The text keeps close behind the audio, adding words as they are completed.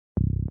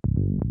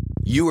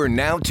You are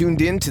now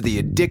tuned in to the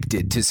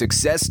Addicted to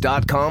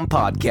Success.com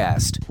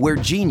podcast, where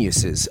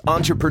geniuses,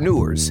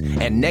 entrepreneurs,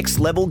 and next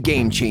level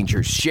game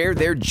changers share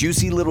their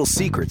juicy little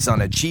secrets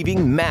on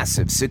achieving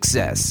massive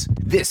success.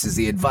 This is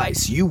the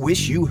advice you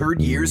wish you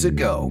heard years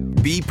ago.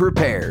 Be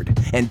prepared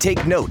and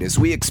take note as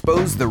we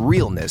expose the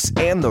realness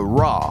and the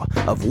raw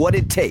of what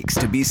it takes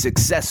to be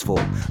successful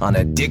on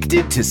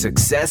Addicted to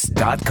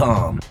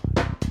Success.com.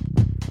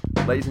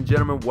 Ladies and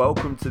gentlemen,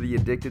 welcome to the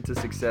Addicted to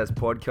Success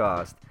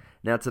podcast.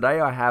 Now, today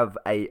I have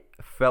a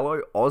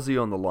fellow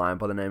Aussie on the line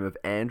by the name of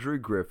Andrew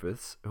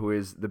Griffiths, who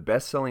is the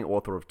best-selling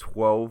author of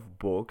 12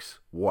 books.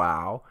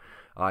 Wow.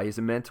 He's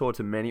a mentor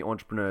to many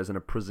entrepreneurs and a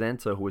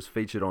presenter who is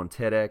featured on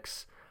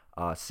TEDx,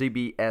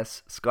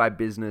 CBS, Sky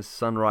Business,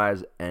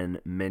 Sunrise,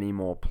 and many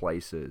more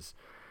places.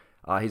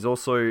 He's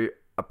also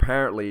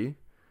apparently,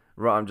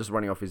 I'm just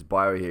running off his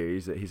bio here,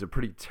 he's a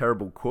pretty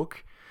terrible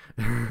cook,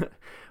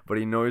 but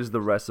he knows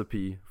the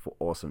recipe for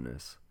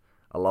awesomeness.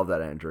 I love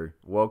that, Andrew.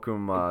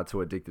 Welcome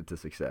to Addicted to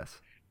Success.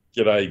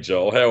 G'day,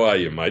 Joel. How are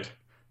you, mate?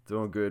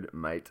 Doing good,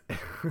 mate.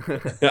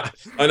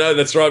 I know,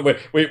 that's right.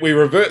 We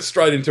revert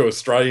straight into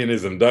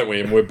Australianism, don't we?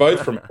 And we're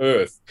both from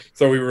Perth,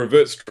 so we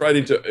revert straight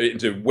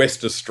into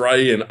West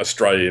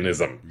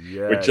Australianism,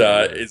 which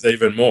is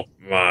even more,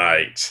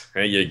 mate. How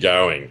you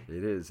going?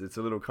 It is. It's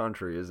a little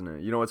country, isn't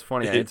it? You know, it's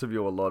funny. I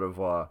interview a lot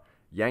of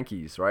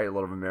Yankees, right? A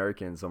lot of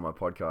Americans on my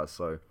podcast,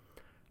 so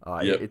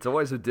it's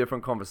always a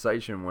different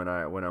conversation when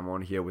I'm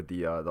on here with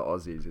the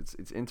Aussies.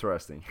 It's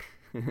interesting.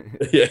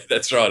 Yeah,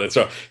 that's right.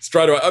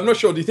 Straight away. I'm not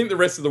sure. Do you think the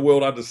rest of the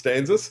world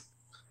understands us?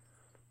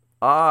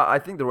 I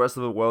think the rest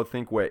of the world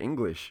think we're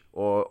English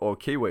or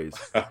Kiwis.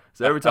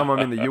 So every time I'm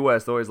in the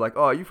US, they're always like,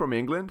 "Oh, are you from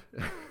England?"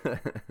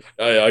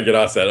 I get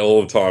asked that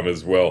all the time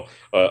as well.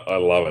 I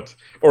love it.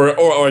 Or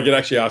I get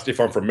actually asked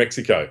if I'm from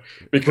Mexico,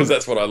 because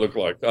that's what I look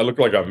like. I look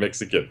like I'm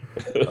Mexican.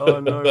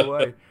 Oh, no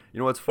way. You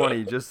know what's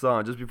funny? Just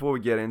before we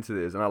get into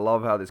this, and I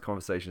love how this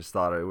conversation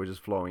started. We're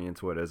just flowing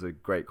into it as a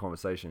great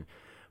conversation.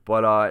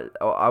 But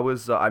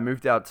I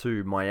moved out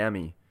to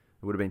Miami.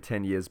 It would have been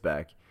 10 years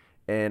back,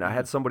 and I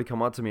had somebody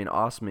come up to me and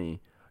ask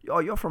me, "Oh,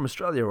 you're from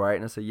Australia, right?"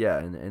 And I said, "Yeah."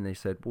 And they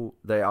said, "Well,"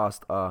 they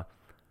asked,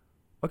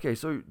 "Okay,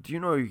 so do you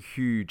know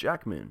Hugh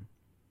Jackman?"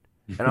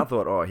 And I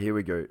thought, "Oh, here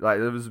we go." Like,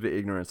 it was a bit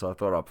ignorant, so I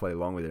thought I'd play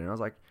along with it. And I was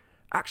like,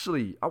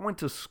 "Actually, I went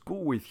to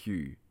school with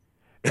Hugh."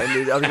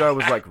 And the other guy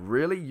was like,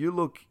 "Really? You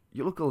look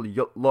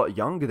a lot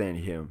younger than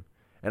him."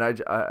 And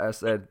I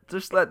said,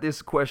 "Just let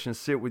this question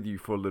sit with you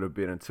for a little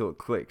bit until it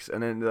clicks."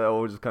 And then they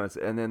all just kind of,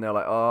 and then they're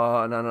like,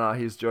 "Oh, no,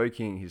 he's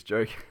joking." It's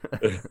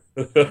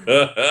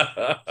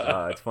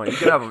funny.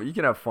 You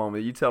can have fun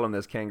with it. You tell them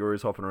there's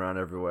kangaroos hopping around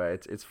everywhere.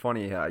 It's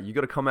funny how you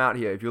got to come out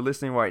here. If you're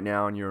listening right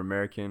now and you're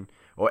American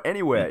or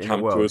anywhere in the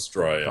world,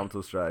 come to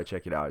Australia.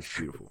 Check it out. It's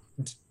beautiful.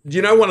 Do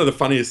you know one of the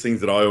funniest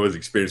things that I always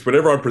experience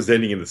whenever I'm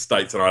presenting in the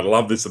States, and I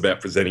love this about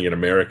presenting in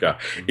America,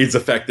 is the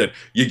fact that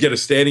you get a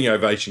standing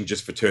ovation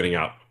just for turning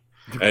up.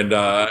 And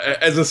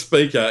as a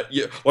speaker,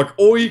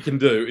 all you can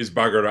do is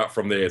bugger it up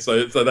from there.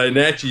 So they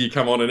naturally, you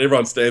come on and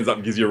everyone stands up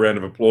and gives you a round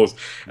of applause.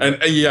 And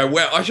you go,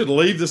 "Wow, I should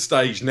leave the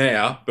stage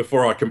now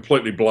before I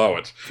completely blow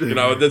it." You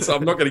know,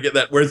 I'm not going to get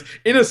that. Whereas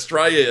in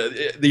Australia,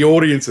 the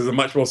audiences are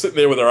much more sitting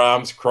there with their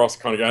arms crossed,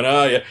 kind of going,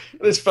 "Oh yeah,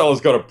 this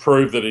fella's got to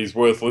prove that he's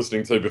worth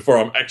listening to before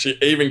I'm actually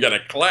even going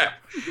to clap."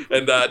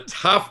 And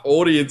tough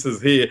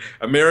audiences here.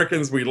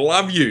 Americans, we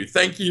love you.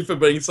 Thank you for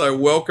being so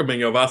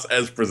welcoming of us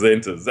as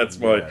presenters. That's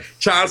my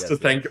chance to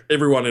thank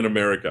everyone in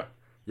America.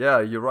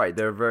 Yeah, you're right.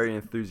 They're a very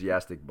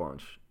enthusiastic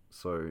bunch.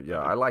 So, yeah,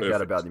 I like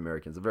that about the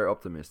Americans. They're very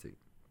optimistic.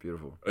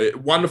 Beautiful.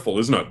 Wonderful,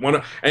 isn't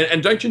it?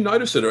 And don't you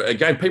notice it?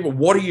 Again, people,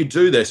 what do you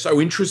do? They're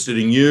so interested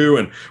in you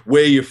and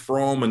where you're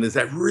from. And there's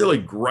that really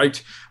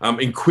great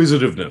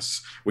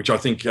inquisitiveness, which I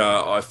think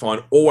I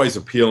find always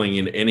appealing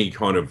in any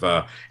kind of,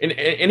 in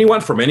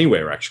anyone from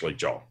anywhere, actually,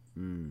 Joel.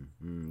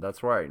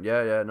 That's right.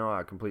 Yeah. No,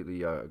 I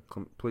completely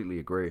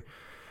agree.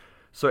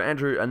 So,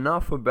 Andrew,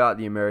 enough about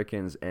the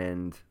Americans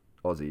and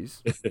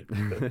Aussies.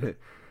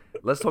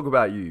 Let's talk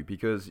about you,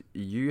 because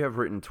you have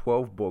written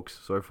 12 books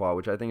so far,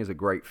 which I think is a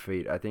great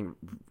feat. I think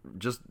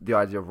just the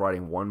idea of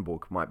writing one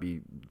book might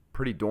be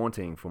pretty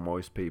daunting for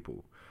most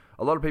people.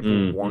 A lot of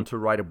people want to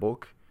write a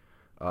book,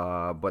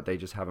 but they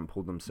just haven't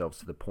pulled themselves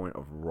to the point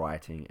of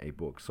writing a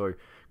book. So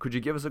could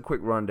you give us a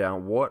quick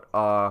rundown? What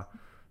are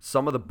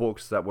some of the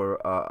books that were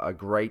a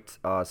great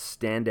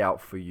standout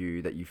for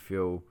you that you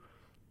feel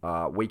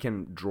we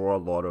can draw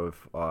a lot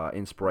of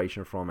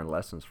inspiration from and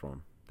lessons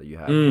from that you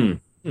have?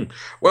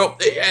 Well,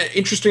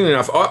 interestingly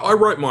enough, I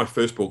wrote my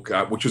first book,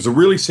 which was a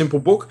really simple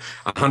book,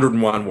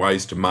 101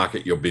 Ways to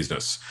Market Your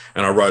Business.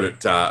 And I wrote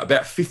it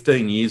about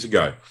 15 years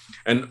ago.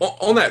 And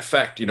on that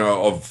fact,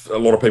 of a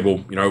lot of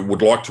people,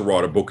 would like to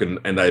write a book and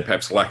they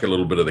perhaps lack a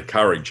little bit of the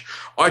courage.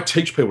 I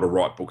teach people to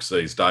write books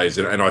these days,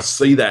 and I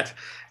see that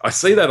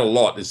a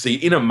lot. It's the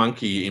inner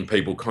monkey in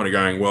people kind of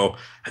going, "Well,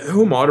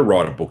 who am I to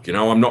write a book?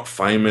 I'm not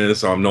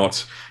famous. I'm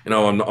not,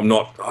 I'm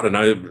not, I don't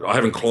know, I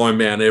haven't climbed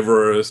Mount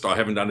Everest. I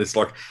haven't done this.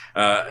 Like,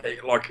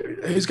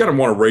 who's going to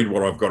want to read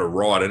what I've got to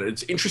write?" And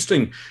it's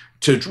interesting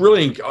to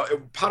really,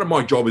 part of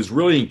my job is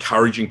really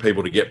encouraging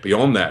people to get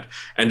beyond that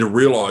and to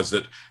realize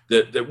that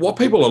what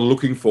people are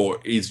looking for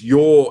is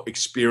your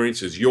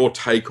experiences, your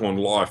take on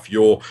life,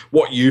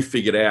 what you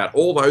figured out,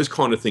 all those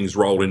kind of things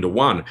rolled into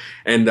one.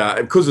 And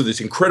because of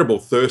this incredible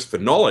thirst for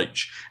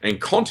knowledge and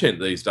content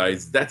these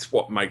days, that's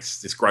what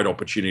makes this great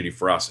opportunity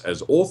for us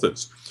as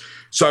authors.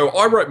 So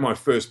I wrote my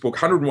first book,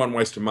 101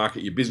 Ways to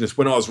Market Your Business,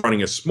 when I was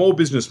running a small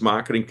business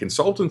marketing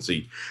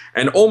consultancy,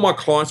 and all my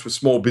clients were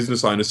small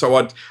business owners. So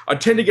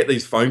I'd tend to get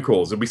these phone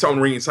calls. There'd be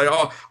someone ringing and say,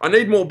 "Oh, I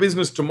need more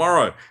business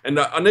tomorrow, and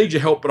I need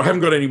your help, but I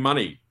haven't got any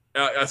money,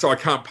 so I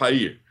can't pay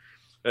you."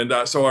 And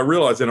so I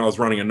realized then I was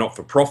running a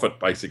not-for-profit,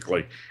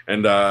 basically.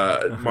 And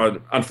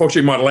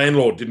unfortunately, my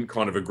landlord didn't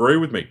kind of agree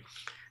with me.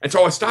 And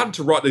so I started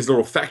to write these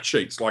little fact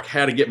sheets, like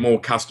how to get more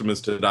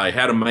customers today,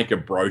 how to make a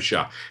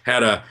brochure, how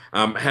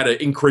to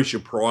increase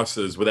your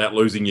prices without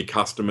losing your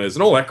customers,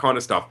 and all that kind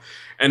of stuff.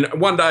 And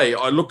one day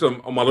I looked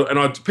on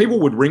my people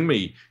would ring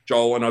me,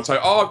 Joel, and I'd say,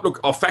 "Oh, look,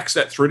 I'll fax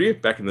that through to you."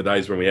 Back in the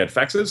days when we had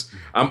faxes,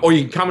 or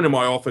you can come into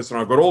my office and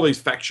I've got all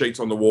these fact sheets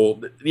on the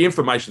wall. The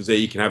information's there;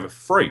 you can have it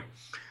free.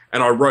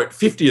 And I wrote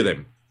 50 of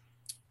them.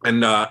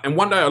 And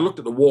one day I looked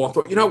at the wall. I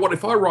thought, you know what?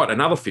 If I write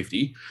another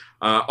 50,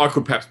 I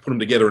could perhaps put them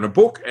together in a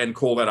book and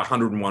call that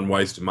 101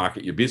 Ways to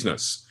Market Your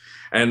Business.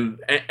 And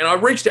I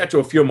reached out to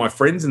a few of my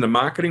friends in the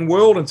marketing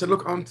world and said,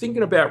 "Look, I'm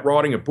thinking about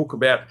writing a book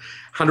about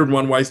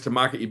 101 Ways to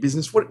Market Your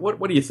Business.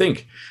 What do you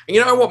think?" And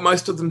you know what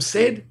most of them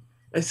said?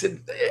 They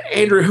said,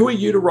 "Andrew, who are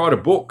you to write a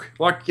book?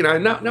 Like,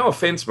 no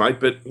offense, mate,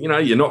 but,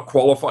 you're not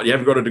qualified. You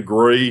haven't got a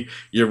degree.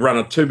 You run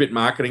a 2-bit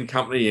marketing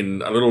company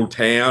in a little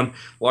town.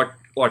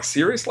 Like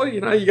seriously,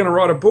 you're going to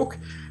write a book?"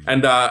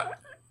 And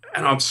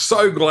I'm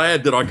so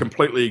glad that I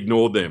completely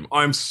ignored them.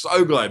 I'm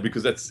so glad,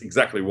 because that's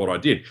exactly what I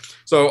did.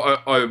 So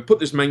I put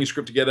this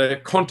manuscript together,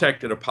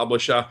 contacted a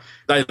publisher.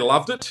 They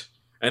loved it.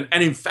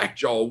 And in fact,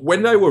 Joel,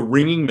 when they were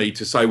ringing me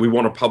to say we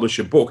want to publish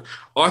a book,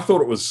 I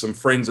thought it was some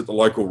friends at the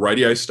local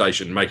radio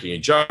station making a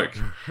joke.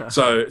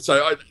 So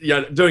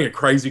doing a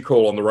crazy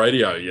call on the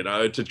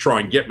radio, to try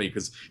and get me,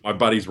 because my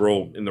buddies were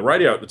all in the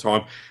radio at the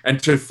time.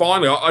 And to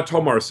finally, I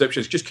told my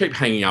receptionist, just keep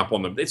hanging up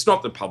on them. It's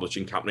not the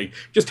publishing company.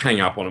 Just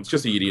hang up on them. It's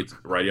just the idiots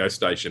at the radio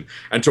station.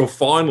 Until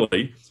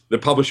finally, the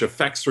publisher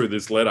faxed through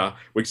this letter,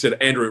 which said,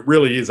 "Andrew, it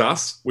really is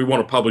us. We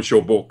want to publish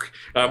your book.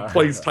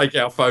 Please take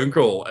our phone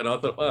call." And I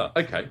thought, "Oh,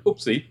 okay,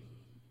 oopsie."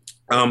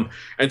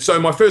 And so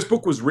my first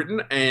book was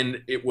written,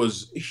 and it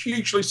was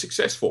hugely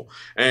successful,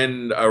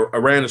 and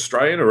around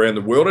Australia and around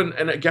the world.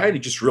 And again, it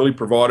just really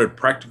provided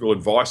practical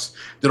advice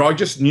that I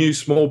just knew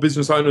small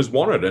business owners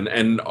wanted.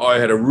 And I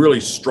had a really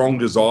strong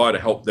desire to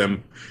help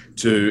them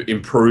to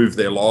improve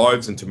their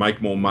lives and to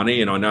make more money.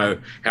 And I know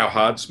how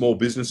hard small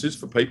business is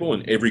for people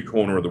in every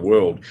corner of the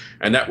world.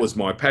 And that was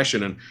my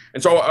passion.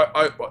 And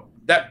so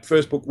that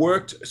first book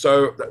worked.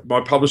 So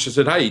my publisher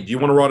said, "Hey, do you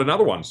want to write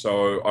another one?"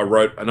 So I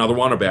wrote another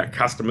one about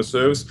customer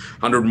service,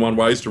 101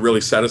 Ways to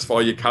Really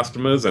Satisfy Your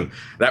Customers. And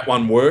that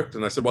one worked.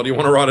 And I said, "Well, do you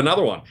want to write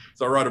another one?"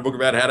 So I wrote a book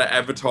about how to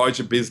advertise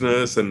your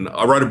business. And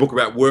I wrote a book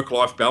about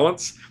work-life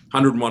balance,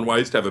 101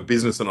 Ways to Have a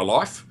Business and a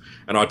Life.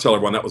 And I tell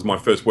everyone that was my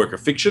first work of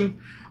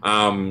fiction.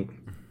 And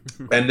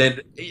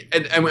then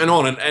and went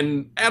on.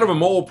 And out of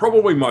them all,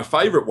 probably my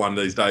favorite one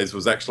these days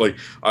was actually,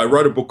 I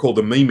wrote a book called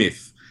The Me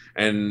Myth.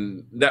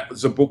 And that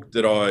was a book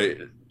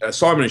that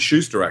Simon &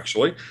 Schuster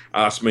actually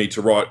asked me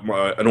to write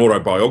an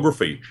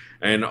autobiography.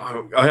 And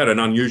I had an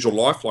unusual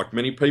life, like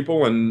many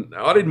people, and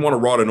I didn't want to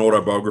write an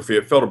autobiography.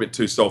 It felt a bit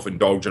too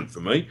self-indulgent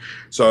for me.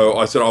 So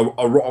I said, I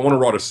want to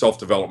write a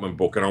self-development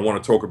book, and I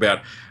want to talk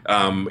about,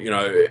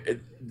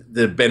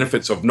 the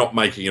benefits of not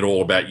making it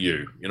all about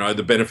you,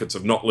 the benefits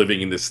of not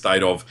living in this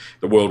state of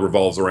the world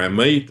revolves around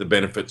me, the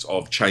benefits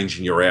of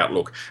changing your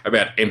outlook,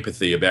 about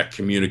empathy, about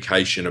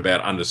communication,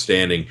 about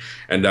understanding.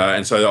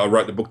 And so I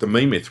wrote the book, The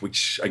Me Myth,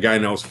 which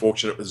again, I was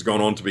fortunate has gone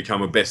on to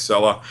become a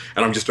bestseller,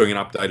 and I'm just doing an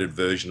updated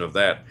version of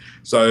that.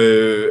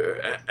 So,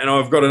 and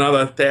I've got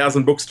another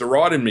 1,000 books to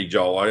write in me,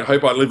 Joel. I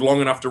hope I live long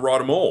enough to write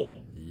them all.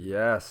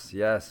 Yes.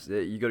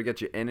 You got to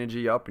get your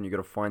energy up, and you got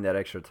to find that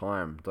extra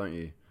time, don't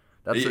you?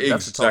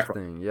 That's a tough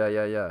thing.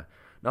 Yeah.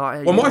 No,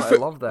 I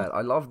love that.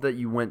 I love that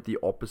you went the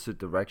opposite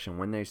direction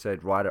when they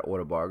said write an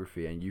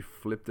autobiography, and you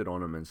flipped it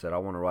on them and said, "I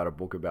want to write a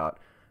book about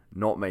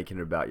not making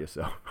it about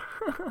yourself."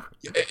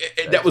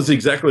 That was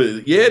exactly,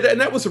 and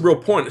that was a real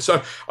point.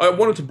 So I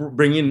wanted to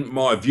bring in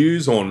my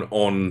views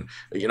on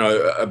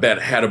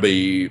about how to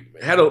be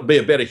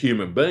a better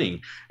human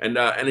being, and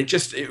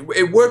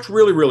it worked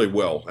really, really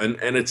well,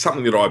 and it's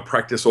something that I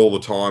practice all the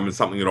time, and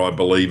something that I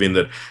believe in.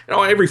 That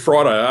every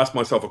Friday I ask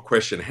myself a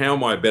question: how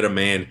am I a better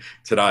man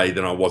today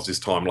than I was this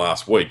time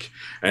last week?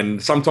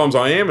 And sometimes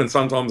I am, and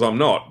sometimes I'm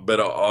not. But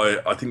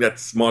I think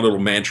that's my little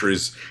mantra: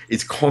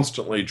 is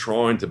constantly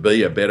trying to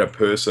be a better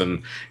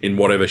person in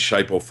whatever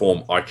shape or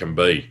form I can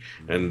be.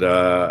 And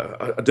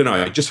I don't know,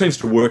 it just seems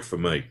to work for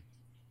me.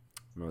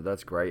 No,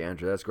 that's great,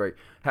 Andrew. That's great.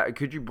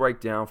 Could you break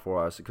down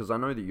for us, because I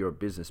know that you're a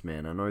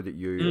businessman. I know that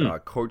you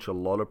coach a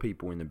lot of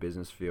people in the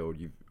business field.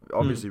 You've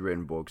obviously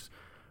written books.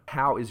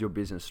 how is your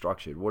business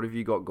structured? What have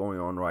you got going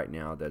on right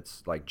now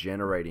that's like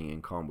generating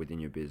income within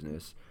your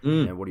business,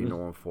 and what are you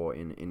known for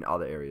in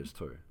other areas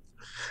too?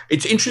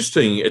 It's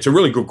interesting. It's a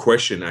really good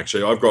question,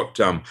 actually. I've got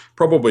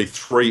probably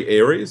 3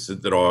 areas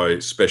that I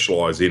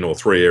specialize in, or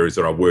 3 areas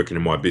that I work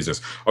in my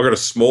business. I've got a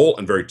small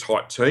and very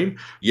tight team,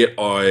 yet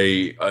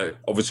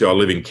obviously I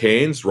live in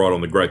Cairns, right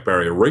on the Great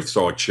Barrier Reef,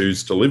 so I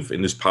choose to live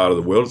in this part of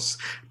the world. It's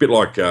a bit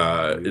like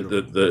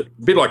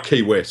bit like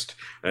Key West,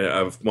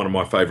 of one of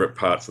my favourite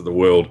parts of the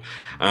world.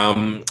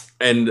 And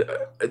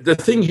the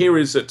thing here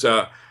is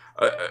that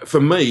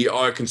for me,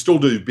 I can still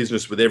do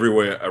business with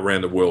everywhere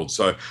around the world.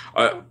 So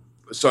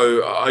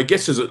I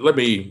guess how do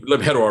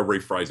I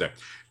rephrase that?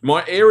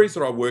 My areas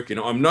that I work in,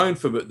 I'm known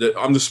for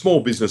I'm the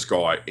small business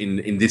guy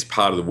in this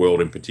part of the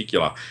world in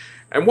particular.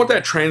 And what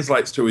that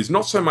translates to is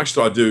not so much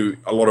that I do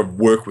a lot of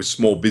work with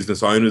small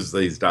business owners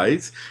these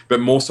days, but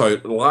more so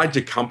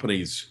larger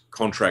companies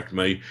contract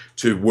me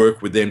to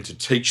work with them to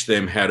teach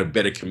them how to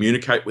better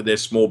communicate with their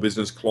small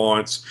business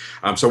clients.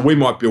 So we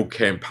might build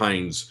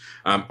campaigns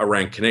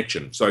around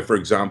connection. So, for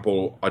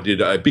example, I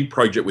did a big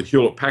project with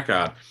Hewlett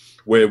Packard,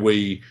 where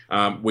we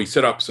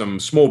set up some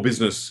small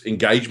business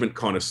engagement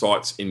kind of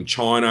sites in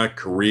China,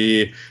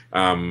 Korea,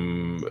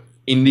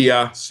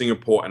 India,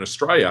 Singapore, and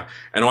Australia.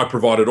 And I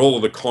provided all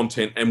of the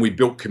content, and we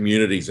built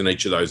communities in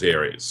each of those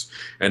areas.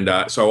 And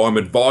so I'm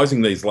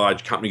advising these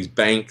large companies,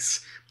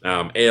 banks,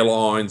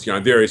 airlines,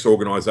 various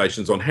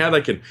organisations on how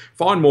they can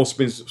find more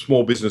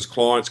small business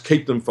clients,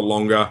 keep them for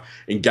longer,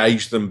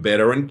 engage them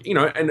better, and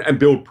and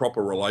build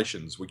proper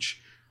relations,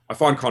 which I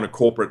find kind of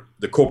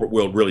the corporate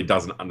world really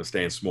doesn't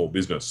understand small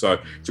business. So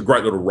it's a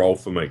great little role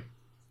for me.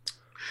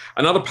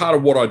 Another part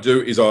of what I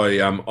do is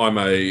I'm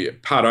a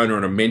part owner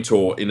and a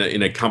mentor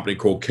in a company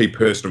called Key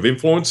Person of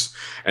Influence,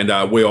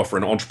 and we offer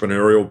an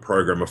entrepreneurial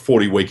program, a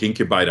 40-week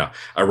incubator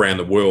around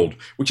the world,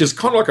 which is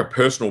kind of like a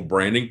personal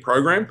branding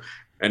program.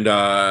 And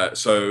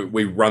so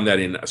we run that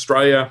in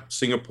Australia,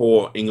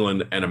 Singapore,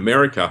 England, and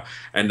America.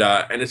 And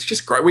it's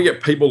just great. We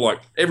get people like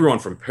everyone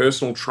from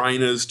personal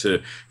trainers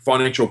to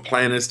financial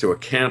planners to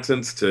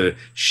accountants to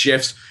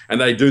chefs,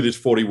 and they do this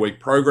 40-week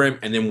program.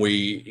 And then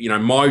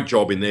my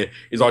job in there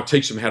is I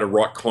teach them how to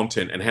write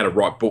content and how to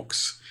write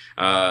books.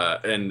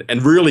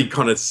 And really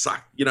kind of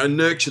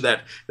nurture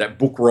that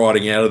book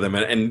writing out of them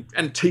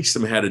and teach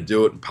them how to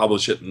do it and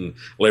publish it and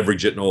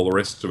leverage it and all the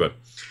rest of it.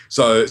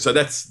 So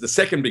that's the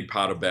second big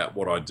part about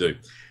what I do.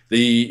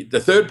 The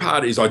third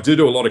part is I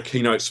do a lot of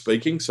keynote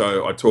speaking.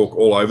 So I talk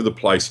all over the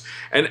place.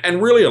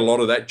 And really a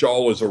lot of that,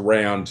 Joel, is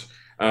around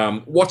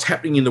what's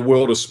happening in the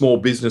world of small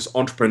business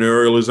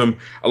entrepreneurialism,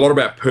 a lot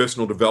about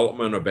personal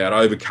development, about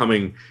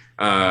overcoming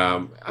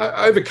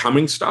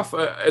stuff.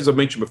 As I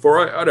mentioned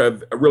before, I had a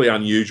really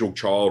unusual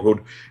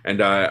childhood,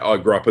 and I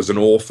grew up as an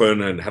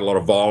orphan and had a lot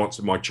of violence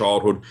in my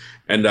childhood.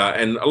 And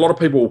a lot of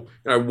people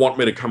want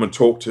me to come and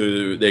talk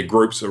to their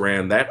groups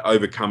around that,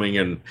 overcoming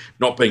and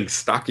not being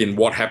stuck in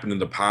what happened in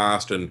the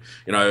past, and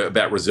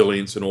about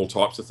resilience and all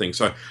types of things.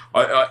 So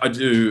I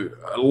do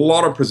a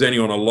lot of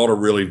presenting on a lot of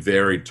really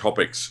varied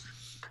topics.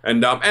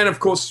 And of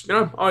course,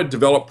 I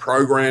develop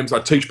programs. I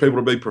teach people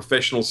to be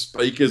professional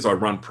speakers. I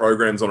run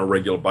programs on a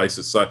regular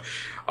basis. So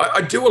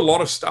I do a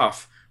lot of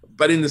stuff.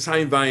 But in the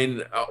same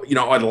vein,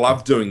 I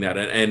love doing that,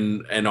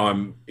 and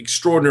I'm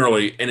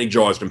extraordinarily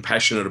energized and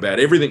passionate about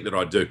everything that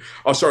I do.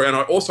 Oh, sorry, and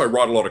I also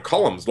write a lot of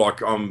columns.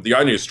 Like I'm the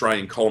only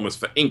Australian columnist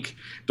for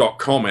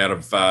Inc.com out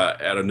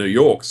of New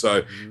York.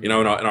 So and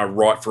I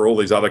write for all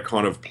these other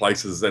kind of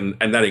places, and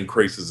that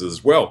increases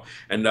as well.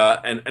 And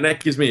that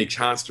gives me a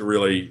chance to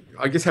really,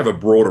 I guess, have a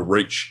broader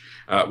reach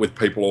with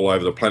people all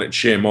over the planet,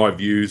 share my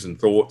views and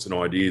thoughts and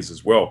ideas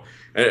as well.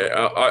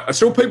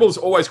 People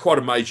are always quite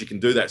amazed you can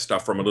do that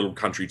stuff from a little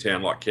country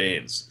town like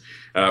Cairns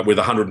with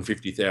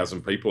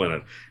 150,000 people in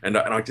it. And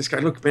I just go,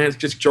 look, man, it's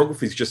just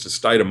geography is just a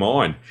state of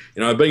mind.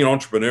 Being an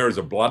entrepreneur is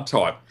a blood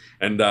type,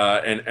 and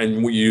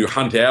you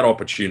hunt out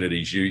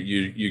opportunities,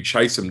 you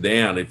chase them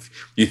down. If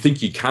you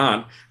think you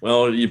can't,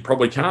 well, you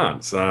probably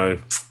can't. So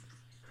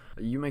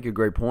you make a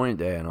great point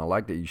there, and I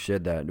like that you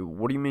said that.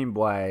 What do you mean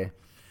by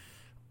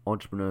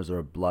entrepreneurs are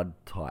a blood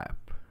type?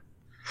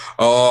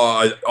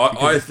 Oh,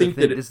 I think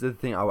that this is the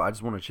thing. I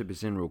just want to chip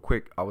this in real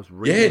quick. I was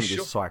reading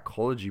this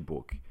psychology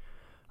book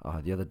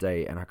the other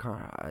day, and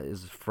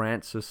is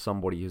Francis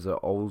somebody who's an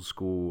old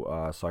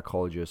school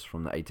psychologist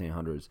from the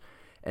 1800s,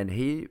 and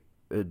he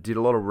did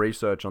a lot of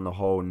research on the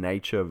whole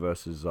nature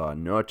versus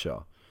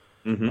nurture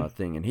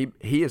thing, and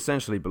he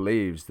essentially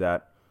believes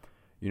that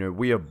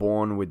we are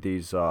born with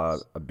these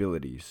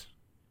abilities,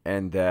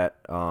 and that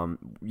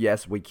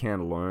yes, we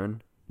can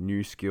learn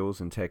new skills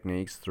and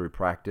techniques through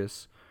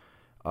practice.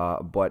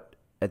 But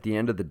at the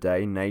end of the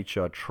day,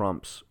 nature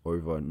trumps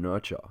over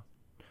nurture.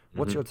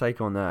 What's your take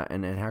on that?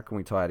 And how can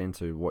we tie it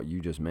into what you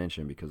just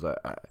mentioned? Because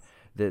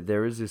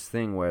there is this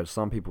thing where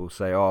some people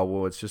say, oh,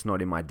 well, it's just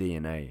not in my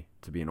DNA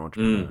to be an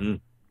entrepreneur.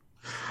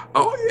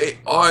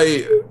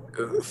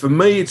 For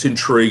me, it's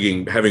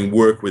intriguing, having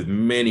worked with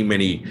many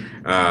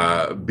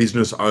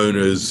business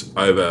owners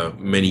over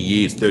many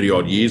years, 30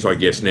 odd years, I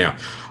guess now.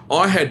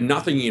 I had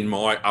nothing in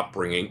my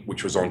upbringing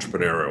which was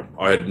entrepreneurial.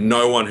 I had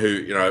no one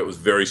who, it was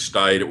very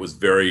staid. It was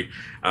very,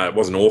 it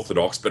wasn't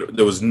orthodox, but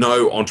there was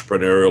no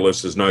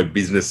entrepreneurialist. There's no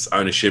business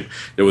ownership.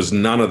 There was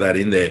none of that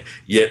in there.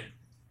 Yet,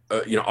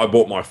 I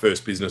bought my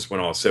first business when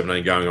I was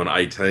 17, going on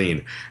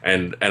 18,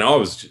 and I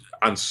was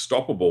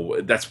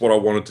unstoppable. That's what I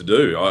wanted to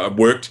do. I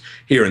worked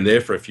here and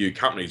there for a few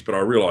companies, but I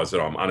realized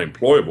that I'm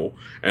unemployable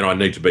and I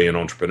need to be an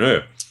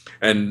entrepreneur.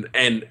 And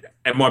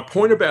my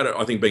point about it,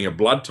 I think, being a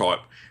blood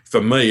type,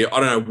 for me, I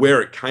don't know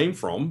where it came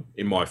from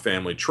in my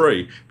family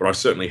tree, but I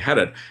certainly had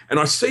it. And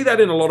I see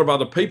that in a lot of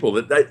other people,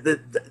 that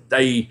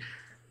they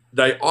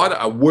either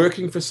are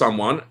working for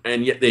someone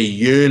and yet they're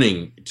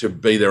yearning to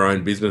be their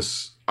own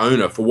business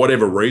owner for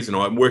whatever reason.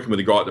 I'm working with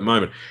a guy at the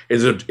moment,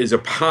 is a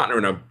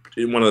partner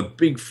in one of the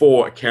big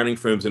 4 accounting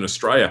firms in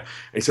Australia.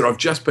 And he said, I've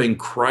just been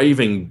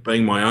craving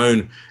being my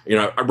own,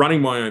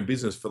 running my own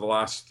business for the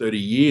last 30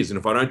 years. And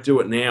if I don't do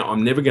it now,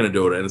 I'm never going to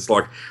do it. And it's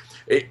like,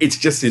 it's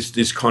just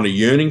this kind of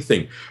yearning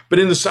thing. But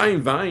in the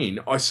same vein,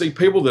 I see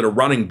people that are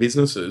running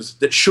businesses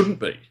that shouldn't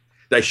be.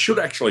 They should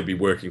actually be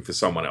working for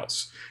someone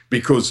else,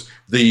 because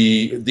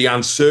the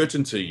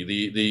uncertainty,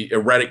 the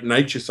erratic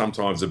nature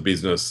sometimes of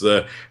business,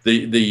 the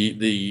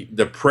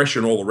pressure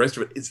and all the rest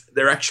of it,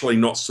 they're actually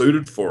not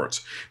suited for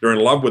it. They're in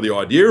love with the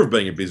idea of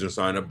being a business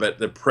owner, but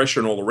the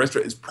pressure and all the rest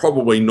of it is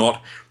probably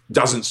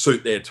doesn't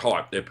suit their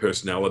type, their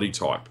personality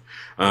type.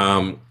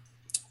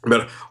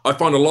 But I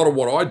find a lot of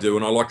what I do,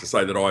 and I like to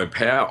say that I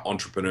empower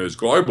entrepreneurs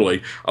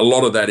globally, a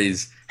lot of that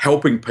is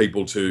helping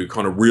people to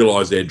kind of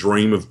realize their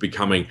dream of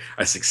becoming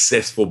a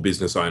successful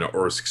business owner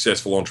or a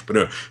successful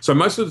entrepreneur. So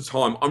most of the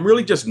time, I'm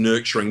really just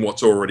nurturing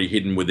what's already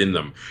hidden within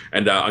them.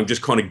 And I'm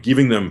just kind of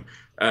giving them,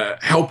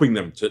 helping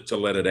them to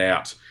let it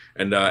out.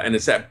 And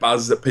it's that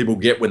buzz that people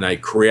get when they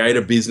create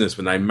a business,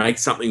 when they make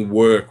something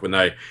work, when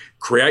they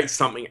create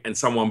something and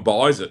someone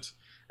buys it.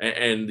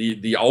 And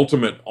the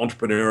ultimate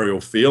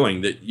entrepreneurial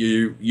feeling that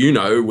you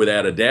know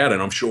without a doubt,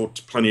 and I'm sure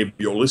plenty of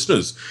your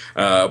listeners,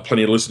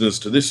 plenty of listeners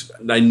to this,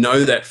 they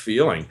know that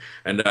feeling,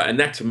 and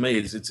that to me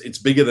is it's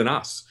bigger than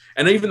us.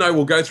 And even though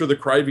we'll go through the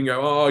craving,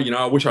 go,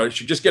 I wish I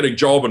should just get a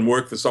job and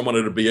work for someone,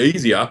 it'd be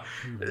easier.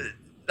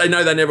 They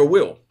know they never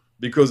will,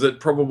 because it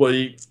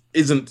probably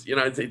isn't.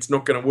 It's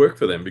not going to work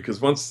for them,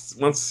 because once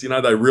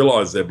they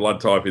realize their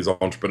blood type is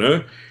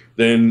entrepreneur,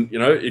 then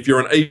if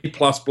you're an E+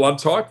 blood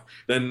type,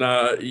 then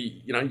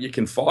you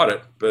can fight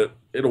it, but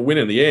it'll win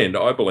in the end,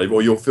 I believe,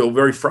 or you'll feel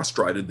very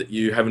frustrated that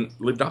you haven't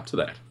lived up to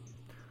that.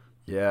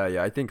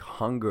 Yeah, I think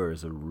hunger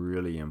is a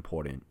really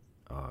important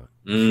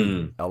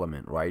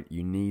element, right?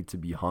 You need to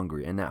be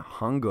hungry, and that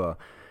hunger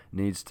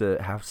needs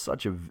to have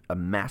such a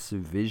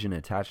massive vision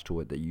attached to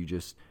it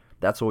that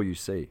that's all you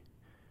see.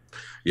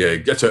 Yeah,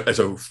 that's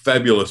a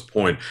fabulous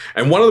point.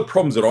 And one of the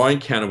problems that I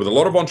encounter with a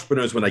lot of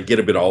entrepreneurs when they get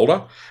a bit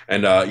older,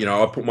 and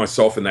I put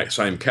myself in that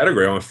same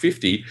category. I'm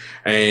 50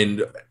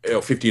 and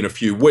 50 in a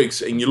few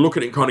weeks, and you look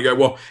at it and kind of go,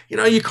 well,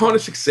 you're kind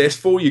of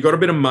successful, you got a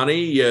bit of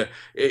money,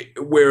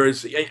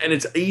 whereas, and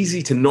it's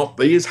easy to not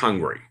be as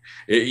hungry.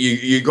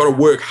 You got to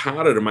work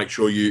harder to make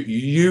sure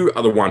you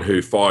are the one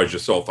who fires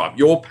yourself up.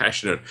 You're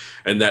passionate,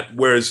 and that,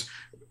 whereas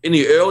in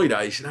the early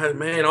days,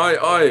 man,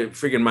 I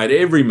freaking made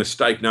every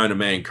mistake known to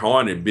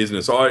mankind in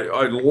business.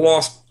 I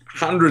lost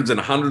hundreds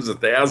and hundreds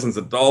of thousands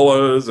of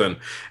dollars, and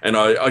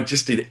I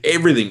just did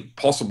everything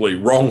possibly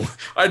wrong.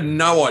 I had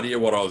no idea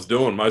what I was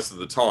doing most of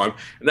the time,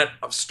 and that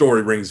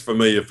story rings for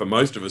me, for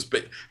most of us.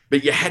 But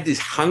you had this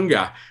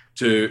hunger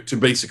to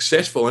be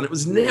successful, and it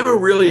was never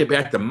really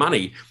about the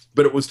money,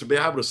 but it was to be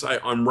able to say,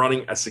 I'm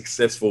running a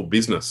successful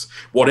business,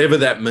 whatever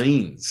that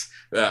means.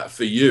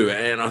 For you,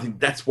 and I think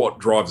that's what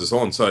drives us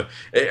on. So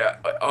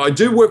I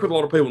do work with a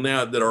lot of people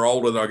now that are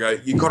older that I go,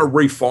 you got to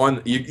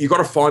refine, you got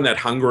to find that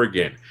hunger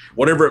again,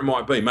 whatever it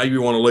might be. Maybe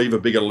you want to leave a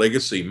bigger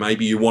legacy.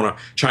 Maybe you want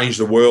to change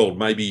the world.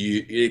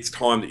 Maybe it's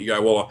time that you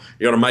go, well,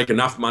 you got to make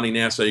enough money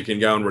now so you can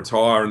go and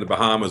retire in the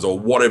Bahamas, or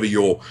whatever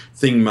your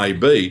thing may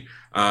be.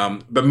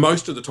 But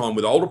most of the time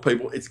with older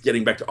people, it's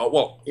getting back to, I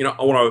want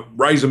to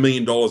raise $1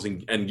 million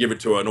and give it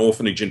to an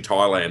orphanage in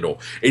Thailand, or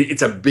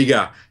it's a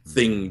bigger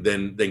thing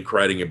than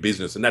creating a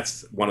business. And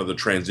that's one of the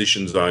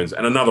transition zones,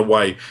 and another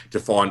way to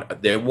find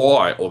their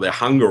why or their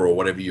hunger or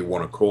whatever you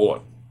want to call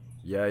it.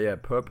 Yeah.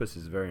 Purpose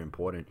is very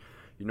important.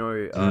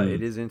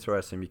 It is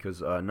interesting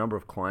because a number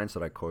of clients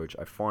that I coach,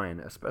 I find,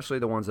 especially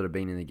the ones that have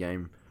been in the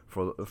game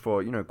for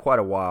quite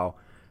a while,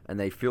 and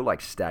they feel like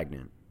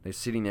stagnant. They're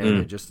sitting there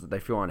and they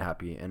feel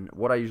unhappy. And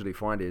what I usually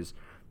find is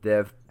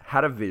they've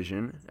had a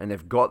vision and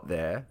they've got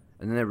there,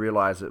 and then they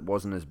realize it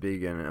wasn't as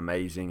big and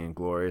amazing and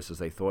glorious as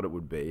they thought it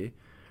would be.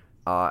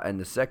 And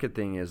the second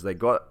thing is they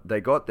got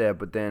there,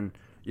 but then,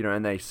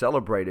 and they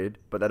celebrated,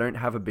 but they don't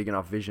have a big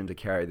enough vision to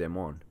carry them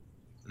on.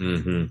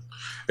 hmm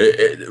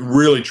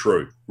really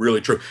true,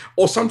 really true.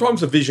 Or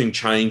sometimes the vision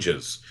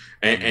changes.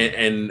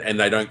 And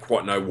they don't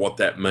quite know what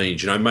that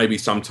means. Maybe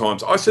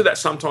sometimes I see that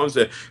sometimes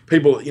that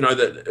people,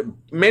 that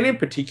men in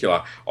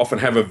particular often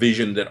have a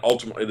vision that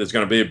ultimately there's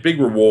going to be a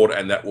big reward,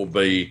 and that will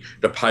be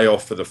the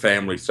payoff for the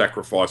family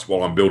sacrifice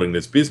while I'm building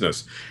this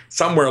business.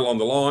 Somewhere along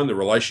the line, the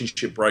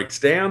relationship breaks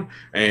down,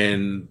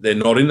 and they're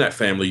not in that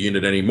family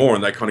unit anymore,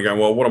 and they kind of go,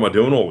 well, what am I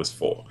doing all this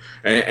for?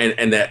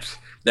 And that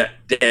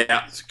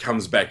doubt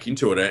comes back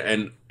into it.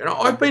 And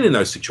I've been in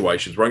those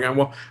situations where I go,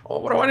 well,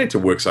 what do I need to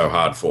work so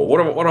hard for?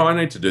 What do I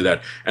need to do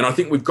that? And I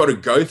think we've got to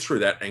go through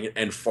that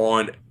and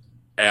find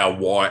our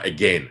why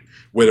again,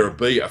 whether it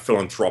be a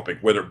philanthropic,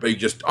 whether it be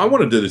just, I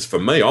want to do this for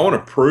me. I want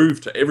to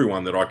prove to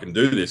everyone that I can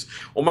do this.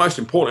 Or most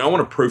importantly, I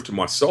want to prove to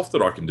myself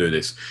that I can do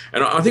this.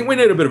 And I think we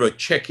need a bit of a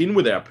check-in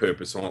with our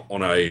purpose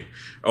on a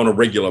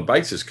regular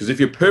basis. Because if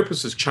your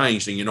purpose has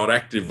changed and you're not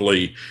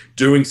actively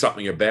doing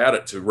something about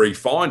it to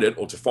refine it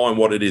or to find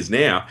what it is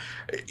now,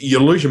 you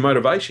lose your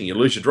motivation, you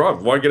lose your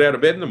drive. Why get out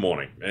of bed in the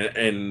morning?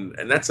 And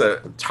that's a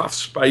tough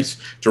space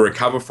to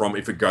recover from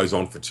if it goes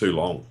on for too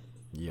long.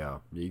 Yeah,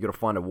 you got to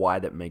find a why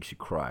that makes you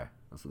cry.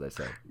 That's what they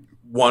say.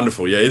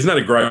 Wonderful. Yeah, isn't that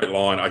a great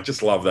line? I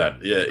just love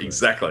that. Yeah,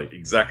 exactly.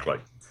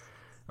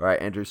 All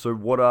right, Andrew, so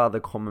what are the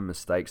common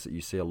mistakes that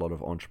you see a lot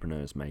of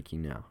entrepreneurs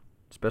making now,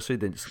 especially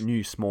the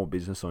new small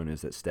business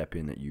owners that step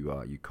in that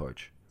you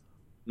coach?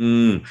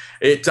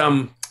 It's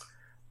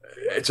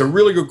a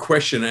really good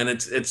question, and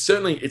it's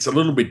certainly a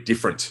little bit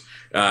different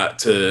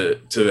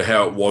to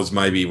how it was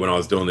maybe when I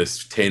was doing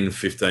this 10,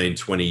 15,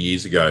 20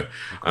 years ago.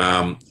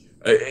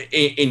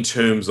 In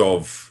terms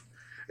of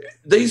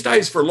these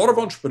days, for a lot of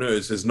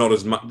entrepreneurs, there's not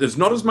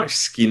as much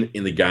skin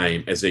in the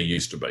game as there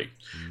used to be.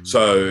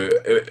 So,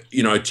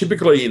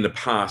 typically in the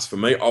past, for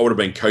me, I would have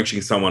been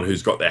coaching someone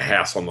who's got their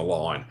house on the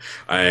line,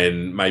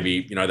 and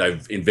maybe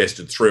they've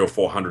invested $300,000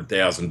 or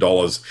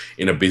 $400,000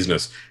 in a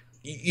business.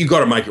 You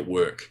got to make it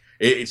work.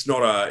 It's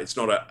not a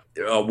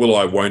will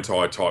I, won't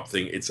I type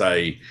thing. It's or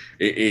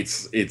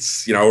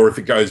if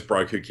it goes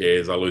broke, who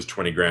cares? I lose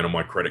 20 grand on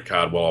my credit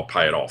card, well, I'll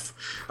pay it off.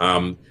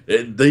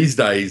 These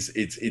days,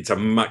 it's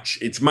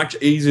much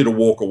easier to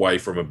walk away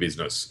from a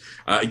business.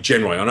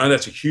 Generally, I know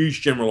that's a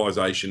huge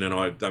generalization, and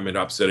I don't mean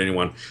to upset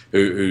anyone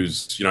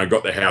who's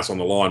got their house on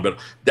the line, but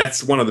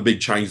that's one of the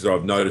big changes that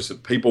I've noticed,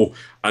 that people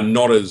are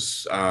not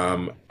as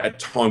at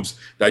times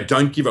they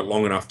don't give it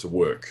long enough to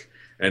work.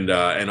 And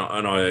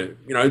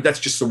I that's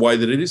just the way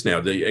that it is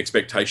now. The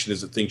expectation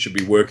is that things should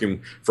be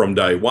working from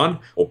day one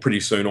or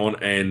pretty soon on,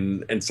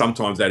 and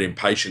sometimes that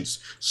impatience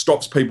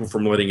stops people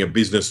from letting a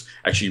business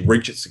actually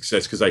reach its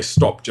success because they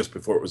stop just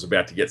before it was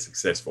about to get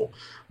successful.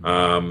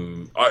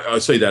 I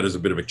see that as a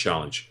bit of a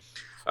challenge.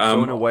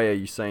 So in a way, are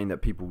you saying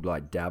that people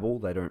dabble?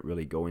 They don't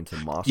really go into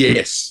mastery?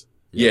 Yes.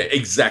 Yeah,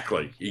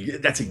 exactly.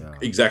 That's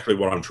exactly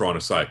what I'm trying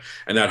to say.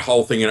 And that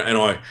whole thing,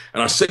 and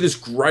I see this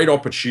great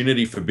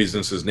opportunity for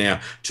businesses now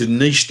to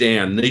niche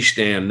down,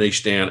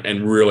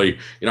 and really,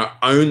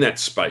 own that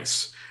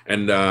space,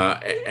 and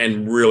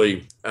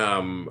really,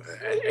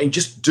 and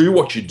just do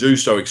what you do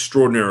so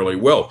extraordinarily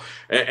well.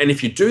 And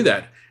if you do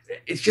that,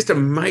 it's just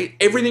amazing.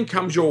 Everything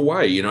comes your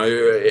way.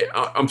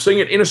 I'm seeing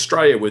it in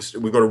Australia.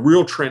 We've got a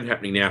real trend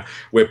happening now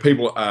where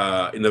people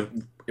are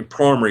in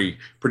primary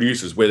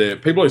producers, where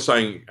people are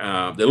saying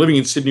they're living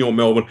in Sydney or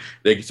Melbourne.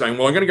 They're saying,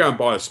 well, I'm going to go and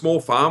buy a small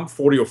farm,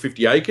 40 or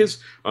 50 acres.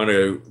 I'm going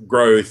to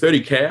grow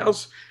 30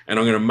 cows, and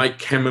I'm going to make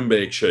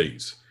camembert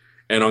cheese.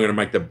 And I'm going to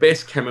make the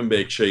best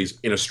camembert cheese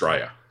in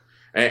Australia.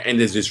 And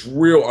there's this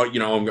real, I'm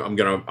going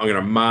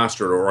to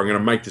master it, or I'm going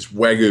to make this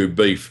Wagyu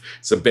beef.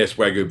 It's the best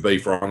Wagyu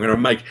beef, or I'm going to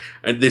make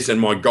this, and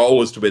my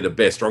goal is to be the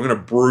best, or I'm going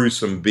to brew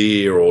some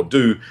beer, or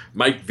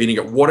make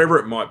vinegar, whatever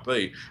it might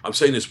be. I'm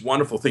seeing this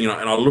wonderful thing,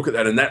 and I look at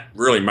that, and that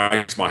really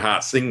makes my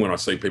heart sing when I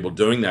see people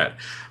doing that.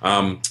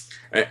 And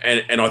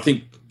I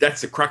think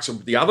that's the crux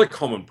of the other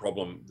common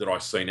problem that I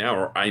see now,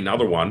 or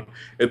another one.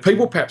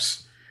 People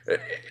perhaps,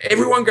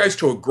 everyone goes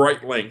to a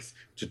great length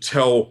to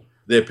tell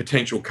their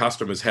potential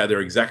customers how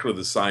they're exactly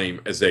the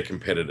same as their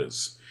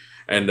competitors.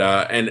 And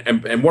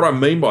what I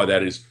mean by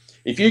that is,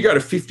 if you go to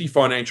 50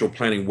 financial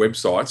planning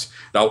websites,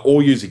 they'll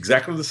all use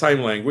exactly the same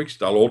language.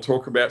 They'll all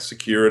talk about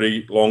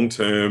security,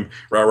 long-term,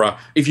 rah.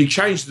 If you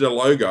change the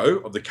logo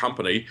of the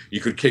company, you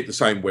could keep the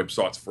same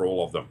websites for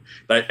all of them.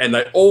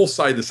 They all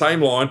say the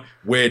same line,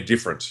 we're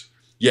different.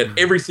 Yet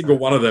every single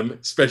one of them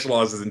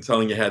specializes in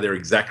telling you how they're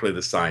exactly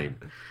the same.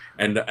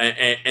 And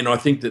I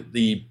think that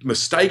the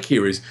mistake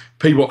here is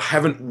people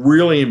haven't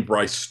really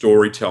embraced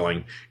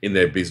storytelling in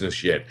their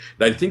business yet.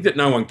 They think that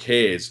no one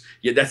cares,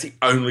 yet that's the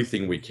only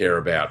thing we care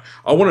about.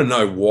 I want to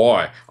know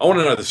why. I want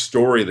to know the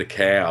story of the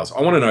cows.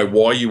 I want to know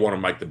why you want to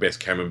make the best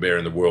camembert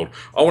in the world.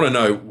 I want to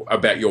know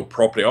about your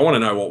property. I want to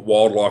know what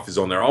wildlife is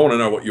on there. I want to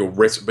know what your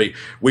recipe.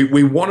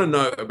 We want to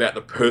know about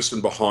the person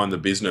behind the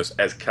business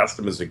as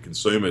customers and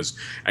consumers.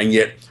 And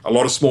yet a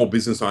lot of small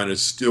business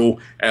owners still,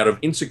 out of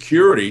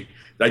insecurity,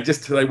 they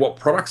just tell you what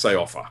products they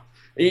offer.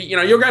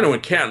 You're going to an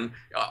accountant.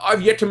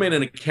 I've yet to meet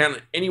an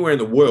accountant anywhere in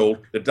the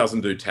world that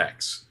doesn't do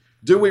tax.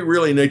 Do we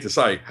really need to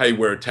say, hey,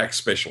 we're a tax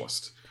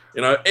specialist?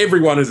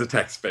 Everyone is a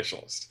tax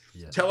specialist.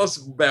 Yes. Tell us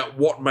about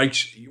what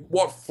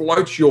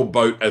floats your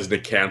boat as an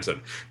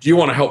accountant. Do you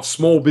want to help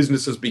small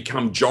businesses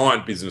become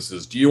giant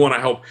businesses? Do you want to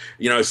help,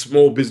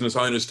 small business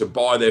owners to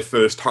buy their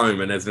first home?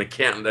 And as an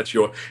accountant, that's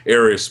your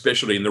area of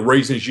specialty. And the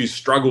reasons you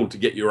struggled to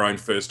get your own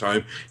first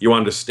home, you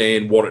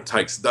understand what it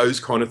takes,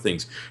 those kind of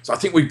things. So I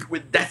think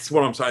that's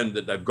what I'm saying,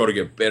 that they've got to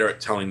get better at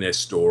telling their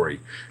story.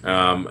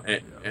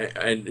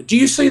 And do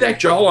you see that,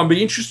 Joel? I'd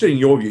be interested in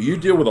your view. You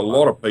deal with a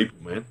lot of people,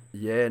 man.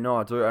 Yeah, no,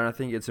 I do, and I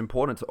think it's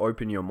important to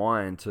open your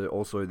mind to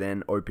also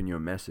then open your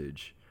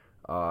message.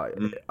 I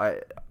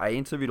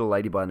interviewed a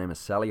lady by the name of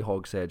Sally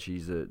Hogshead.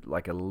 She's a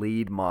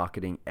lead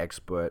marketing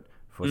expert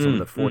for some of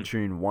the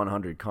Fortune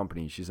 100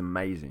 companies. She's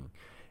amazing,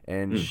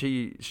 and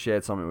she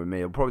shared something with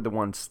me. Probably the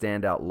one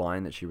standout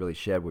line that she really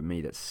shared with me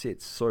that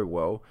sits so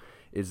well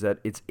is that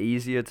it's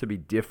easier to be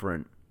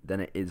different than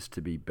it is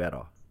to be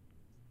better.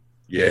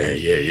 Yeah.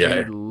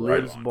 She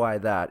lives by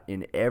that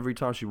in every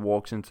time she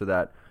walks into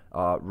that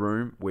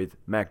room with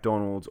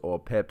McDonald's or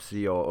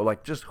Pepsi or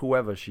like just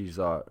whoever she's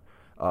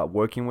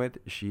working with.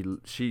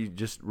 She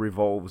just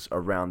revolves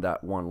around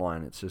that one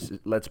line. It's just,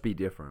 let's be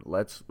different.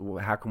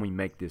 How can we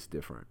make this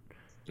different?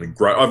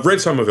 Great. I've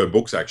read some of her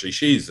books, actually.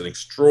 She's an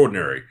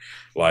extraordinary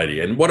lady,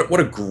 and what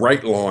a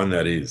great line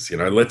that is.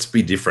 Let's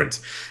be different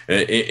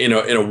in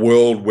a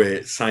world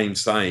where same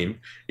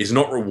is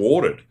not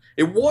rewarded.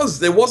 There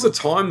was a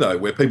time though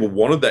where people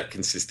wanted that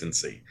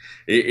consistency.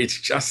 It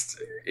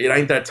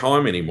ain't that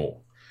time anymore.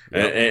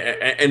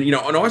 Yep.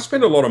 And I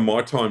spend a lot of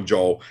my time,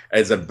 Joel,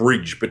 as a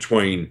bridge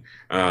between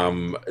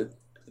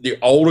the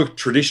older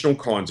traditional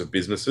kinds of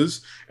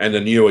businesses and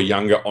the newer,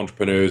 younger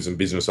entrepreneurs and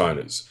business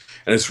owners.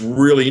 And it's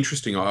really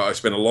interesting. I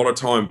spend a lot of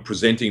time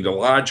presenting to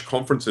large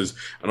conferences,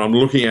 and I'm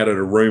looking at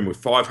a room with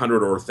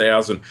 500 or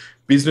 1,000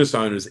 business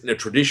owners in a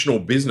traditional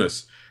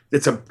business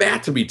that's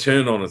about to be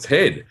turned on its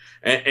head.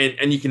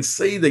 And you can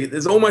see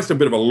there's almost a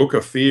bit of a look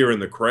of fear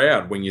in the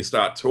crowd when you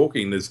start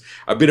talking. There's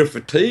a bit of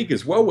fatigue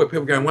as well, where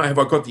people are going, well, have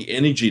I got the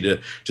energy to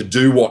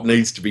do what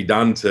needs to be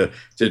done to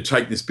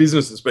take this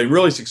business that's been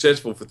really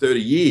successful for 30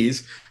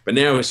 years, but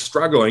now is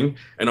struggling,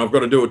 and I've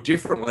got to do it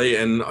differently,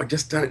 and I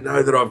just don't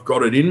know that I've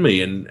got it in me.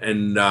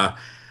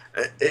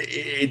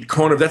 It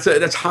kind of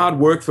that's hard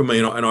work for me,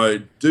 and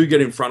I do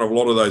get in front of a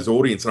lot of those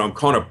audience, and I'm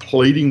kind of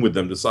pleading with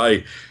them to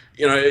say,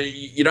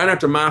 you don't have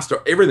to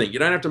master everything. You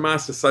don't have to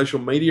master social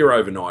media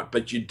overnight,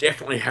 but you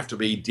definitely have to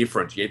be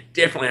different. You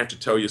definitely have to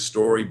tell your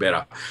story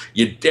better.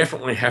 You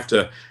definitely have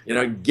to,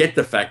 get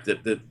the fact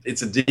that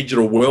it's a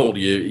digital world.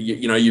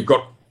 You've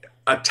got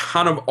a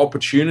ton of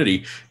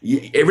opportunity.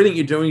 Everything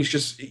you're doing is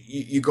just,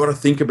 you got to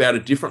think about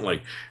it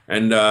differently.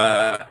 And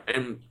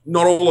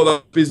not all of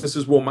those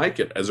businesses will make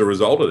it as a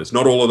result of this.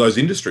 Not all of those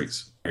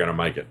industries are going to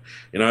make it.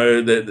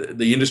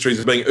 The industries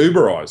are being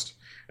Uberized.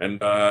 And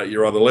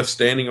you're either left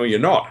standing or you're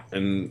not,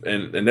 and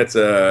that's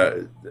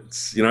for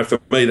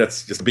me,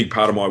 that's just a big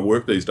part of my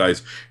work these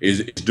days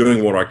is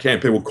doing what I can.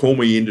 People call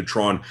me in to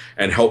try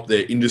and help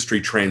their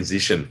industry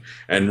transition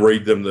and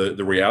read them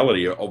the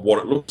reality of what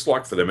it looks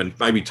like for them, and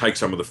maybe take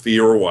some of the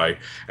fear away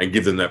and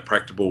give them that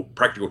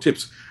practical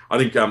tips. I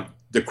think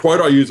the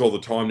quote I use all the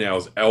time now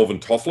is Alvin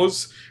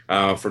Toffler's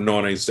from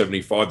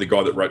 1975, the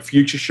guy that wrote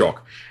Future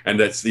Shock. And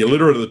that's the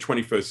illiterate of the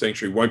 21st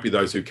century won't be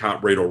those who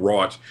can't read or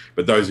write,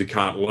 but those who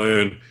can't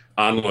learn,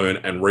 unlearn,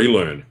 and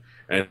relearn.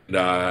 And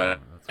I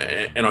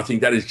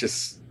think that is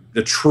just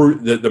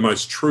the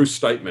most true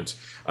statement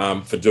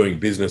for doing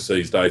business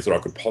these days that I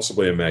could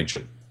possibly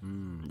imagine.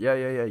 Yeah.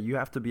 You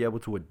have to be able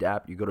to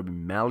adapt. You've got to be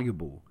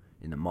malleable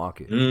in the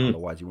market.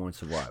 Otherwise, you won't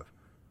survive.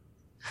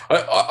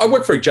 I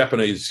worked for a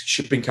Japanese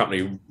shipping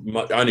company,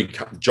 my only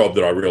job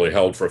that I really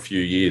held for a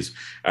few years.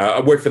 I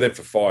worked for them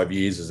for 5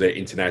 years as their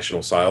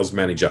international sales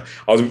manager.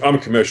 I'm a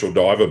commercial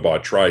diver by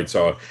trade,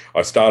 so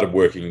I started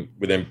working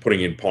with them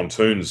putting in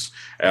pontoons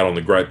out on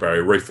the Great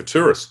Barrier Reef for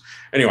tourists.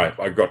 Anyway,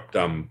 I got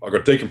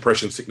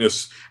decompression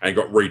sickness and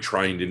got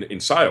retrained in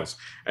sales.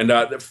 And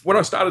when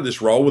I started this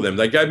role with them,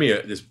 they gave me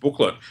this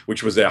booklet,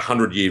 which was their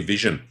 100-year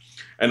vision.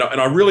 And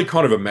I really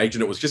kind of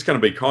imagined it was just going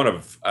to be kind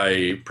of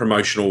a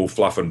promotional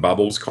fluff and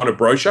bubbles kind of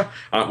brochure.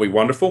 Aren't we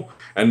wonderful?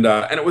 And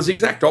it was the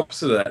exact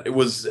opposite of that. It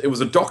was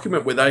a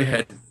document where they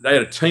had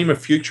a team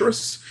of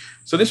futurists.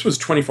 So this was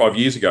 25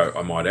 years ago,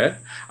 I might add.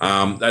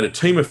 They had a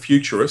team of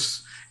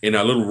futurists in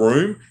a little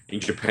room in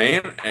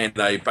Japan, and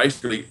they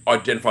basically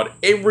identified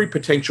every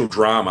potential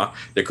drama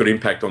that could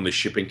impact on this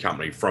shipping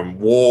company, from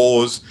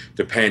wars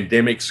to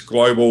pandemics,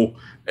 global,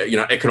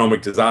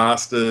 economic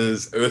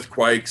disasters,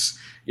 earthquakes.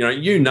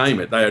 You name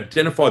it. They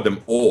identified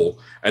them all,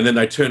 and then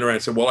they turned around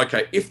and said, well,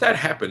 okay, if that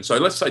happened, so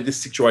let's say this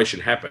situation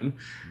happened,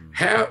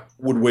 how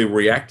would we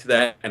react to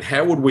that, and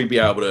how would we be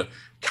able to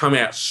come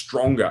out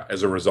stronger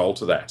as a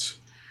result of that?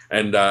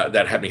 and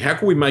that happening? How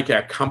can we make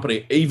our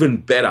company even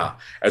better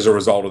as a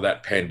result of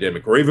that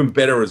pandemic, or even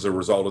better as a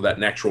result of that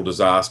natural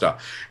disaster?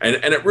 And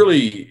it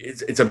really,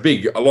 it's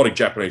a lot of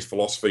Japanese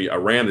philosophy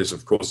around this,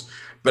 of course,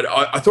 but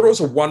I thought it was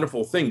a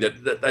wonderful thing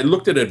that they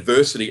looked at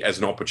adversity as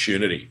an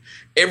opportunity.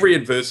 Every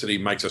adversity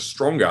makes us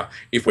stronger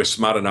if we're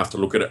smart enough to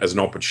look at it as an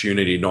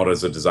opportunity, not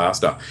as a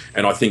disaster.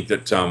 And I think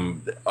that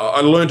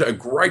I learned a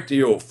great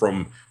deal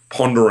from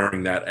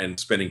pondering that and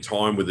spending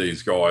time with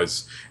these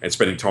guys and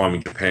spending time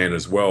in Japan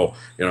as well,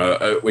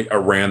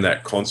 around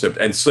that concept,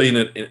 and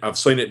I've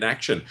seen it in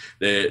action.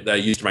 They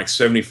used to make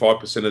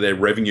 75% of their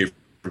revenue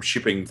from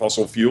shipping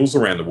fossil fuels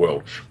around the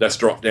world. That's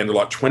dropped down to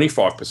like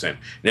 25%.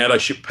 Now they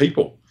ship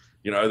people,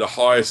 the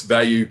highest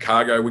value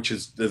cargo,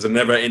 there's a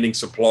never ending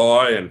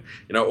supply, and,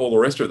 all the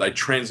rest of it. They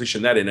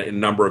transition that in a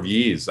number of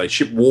years. They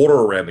ship water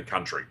around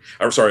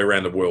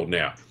around the world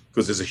now,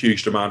 because there's a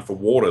huge demand for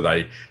water.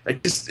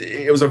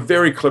 It was a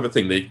very clever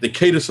thing. The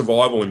key to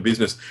survival in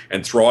business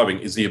and thriving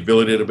is the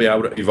ability to be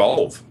able to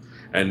evolve,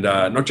 and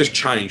not just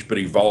change, but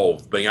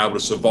evolve, being able to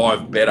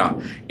survive better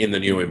in the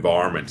new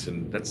environment.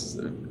 And that's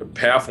a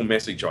powerful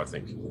message, I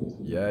think.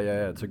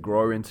 Yeah. To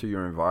grow into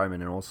your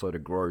environment, and also to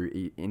grow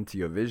into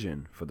your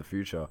vision for the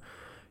future.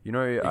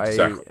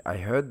 Exactly. I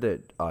heard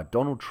that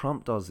Donald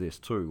Trump does this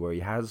too, where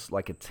he has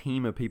like a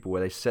team of people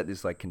where they set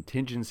this like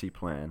contingency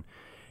plan,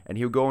 and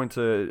he'll go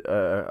into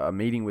a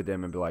meeting with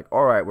them and be like,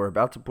 all right, we're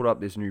about to put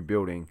up this new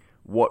building.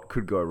 What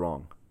could go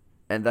wrong?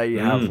 And they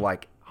have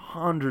like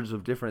hundreds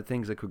of different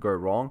things that could go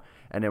wrong.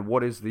 And then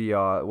what is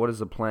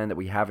the plan that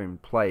we have in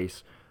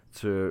place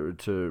to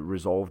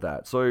resolve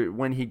that? So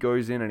when he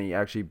goes in and he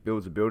actually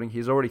builds a building,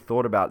 he's already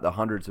thought about the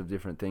hundreds of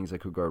different things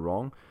that could go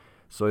wrong.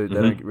 So they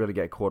don't really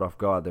get caught off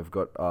guard. They've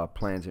got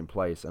plans in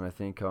place, and I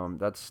think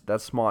that's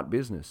smart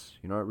business.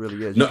 It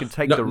really is. You can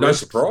take the risks,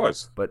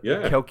 surprise, but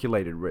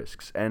calculated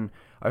risks. And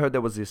I heard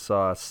there was this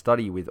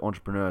study with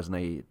entrepreneurs,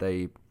 and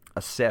they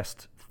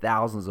assessed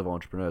thousands of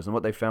entrepreneurs, and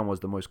what they found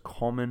was the most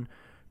common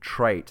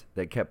trait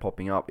that kept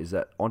popping up is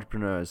that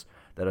entrepreneurs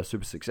that are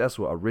super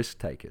successful are risk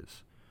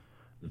takers,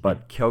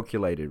 but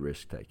calculated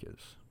risk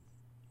takers.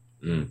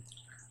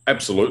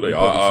 Absolutely,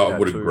 I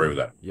would agree with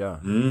that. Yeah.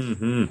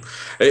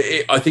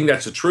 I think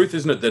that's the truth,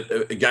 isn't it?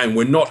 That again,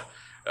 we're not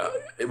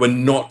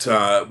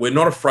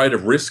afraid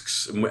of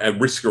risks,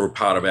 and risks are a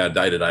part of our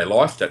day-to-day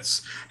life.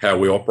 That's how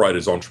we operate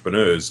as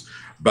entrepreneurs.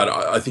 But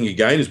I think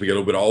again, as we get a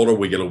little bit older,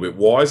 we get a little bit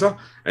wiser,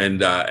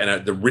 and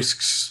the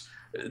risks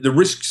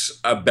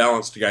are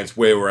balanced against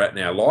where we're at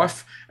in our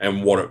life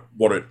and what it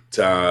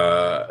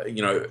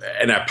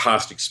and our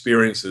past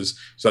experiences,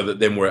 so that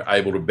then we're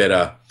able to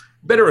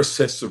better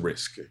assess the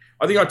risk.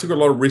 I think I took a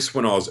lot of risk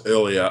when I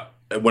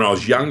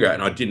was younger,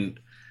 and I didn't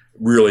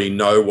really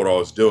know what I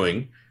was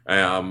doing.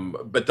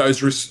 But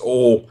those risks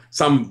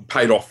some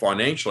paid off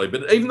financially,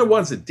 but even the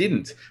ones that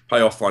didn't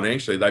pay off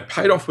financially, they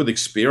paid off with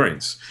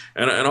experience.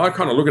 And I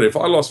kind of look at it, if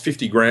I lost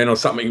 50 grand or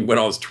something when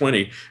I was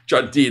 20, which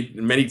I did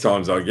many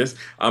times, I guess,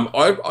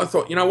 I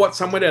thought, you know what,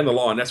 somewhere down the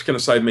line, that's going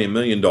to save me $1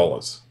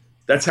 million.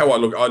 That's how I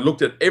look. I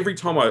looked at every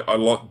time I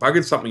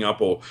buggered something up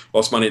or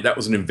lost money, that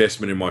was an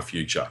investment in my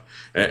future.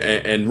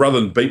 And rather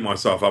than beat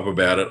myself up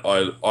about it,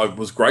 I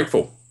was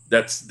grateful.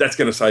 That's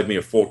going to save me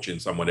a fortune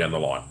somewhere down the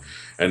line.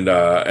 And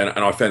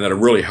I found that a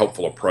really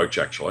helpful approach,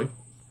 actually.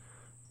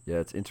 Yeah,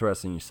 it's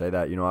interesting you say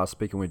that. I was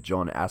speaking with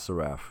John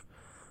Assaraf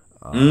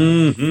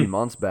a few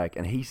months back,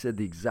 and he said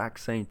the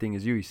exact same thing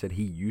as you. He said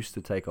he used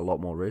to take a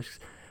lot more risks,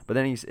 but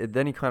then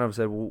he kind of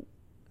said,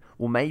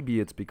 well, maybe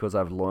it's because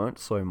I've learned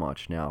so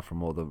much now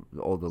from all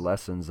the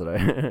lessons that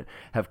I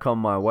have come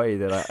my way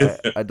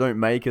that I don't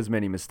make as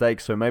many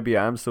mistakes. So maybe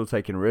I'm still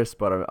taking risks,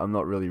 but I'm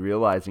not really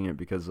realizing it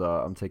because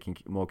I'm taking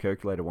more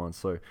calculated ones.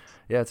 So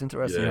yeah, it's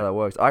interesting how that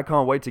works. I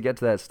can't wait to get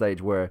to that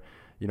stage where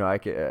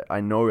I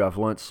know I've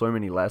learned so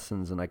many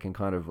lessons, and I can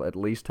kind of at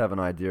least have an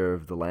idea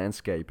of the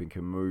landscape and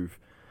can move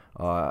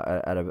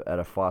at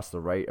a faster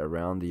rate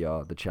around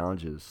the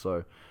challenges.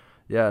 So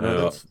yeah,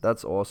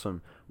 that's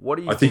awesome. What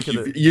do you think? I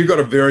think you've got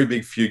a very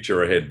big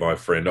future ahead, my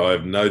friend. I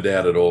have no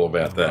doubt at all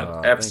about that.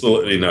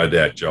 Absolutely no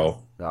doubt,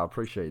 Joel. I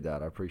appreciate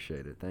that. I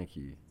appreciate it. Thank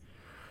you.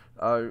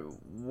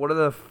 What are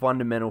the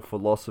fundamental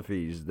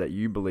philosophies that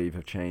you believe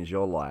have changed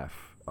your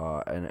life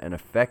and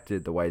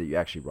affected the way that you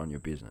actually run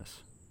your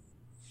business?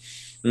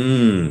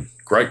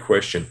 Great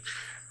question.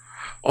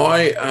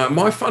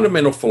 My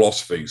fundamental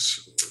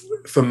philosophies,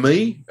 for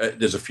me,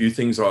 there's a few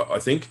things I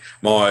think.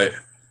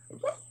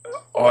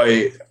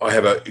 I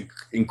have an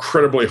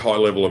incredibly high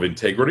level of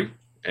integrity,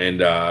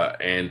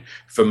 and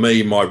for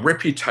me, my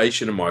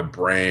reputation and my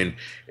brand,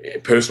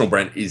 personal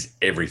brand, is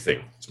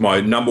everything. It's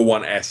my number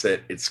one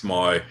asset. It's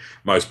my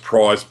most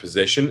prized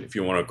possession, if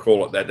you want to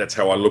call it that. That's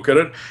how I look at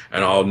it,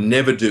 and I'll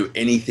never do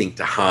anything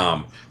to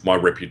harm my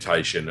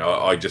reputation.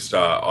 I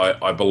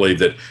believe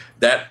that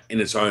that in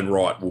its own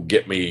right will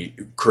get me,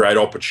 create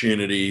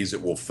opportunities.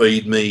 It will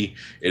feed me.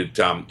 It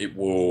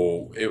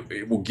will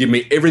give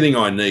me everything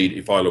I need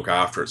if I look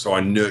after it. So I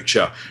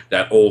nurture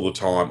that all the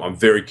time. I'm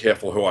very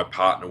careful who I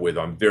partner with.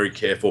 I'm very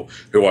careful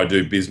who I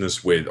do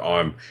business with.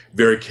 I'm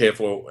very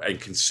careful and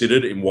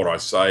considered in what I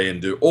say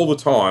and do all the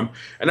time.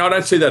 And I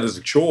don't see that as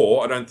a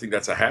chore. I don't think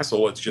that's a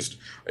hassle. It's just,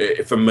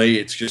 for me,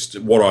 it's just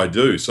what I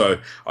do. So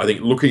I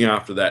think looking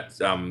after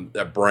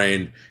that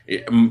brand,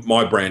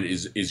 my brand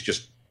is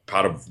just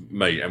part of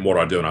me and what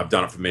I do, and I've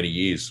done it for many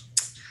years.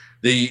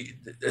 The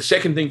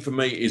second thing for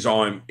me is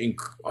I'm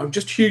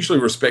just hugely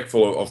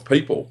respectful of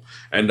people,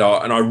 and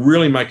I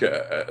really make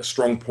a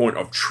strong point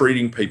of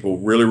treating people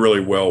really, really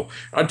well.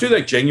 I do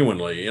that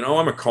genuinely.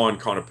 I'm a kind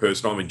of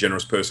person. I'm a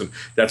generous person.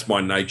 That's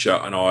my nature,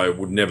 and I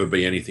would never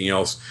be anything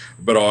else.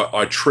 But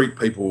I treat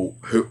people,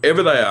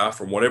 whoever they are,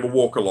 from whatever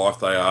walk of life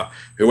they are,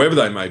 whoever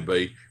they may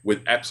be,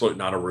 with absolute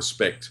and utter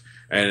respect.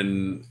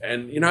 And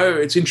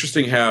it's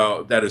interesting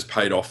how that has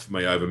paid off for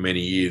me over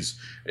many years.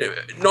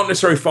 Not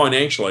necessarily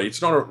financially,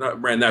 it's not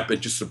around that, but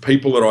just the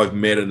people that I've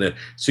met and the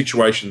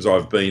situations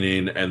I've been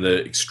in and the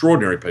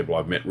extraordinary people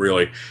I've met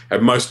really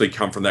have mostly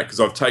come from that,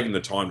 because I've taken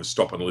the time to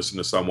stop and listen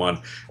to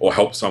someone or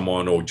help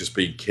someone or just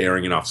be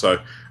caring enough.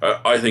 So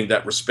I think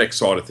that respect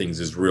side of things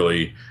is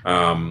really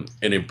an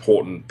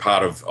important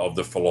part of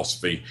the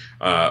philosophy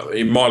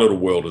in my little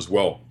world as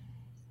well.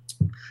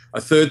 A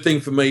third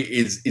thing for me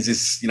is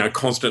this,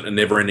 constant and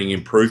never-ending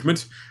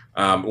improvement.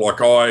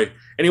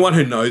 Anyone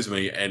who knows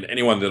me and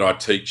anyone that I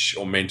teach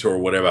or mentor or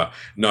whatever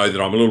know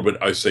that I'm a little bit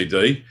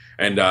OCD.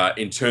 And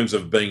in terms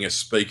of being a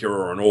speaker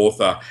or an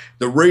author,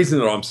 the reason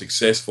that I'm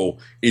successful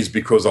is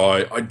because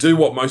I do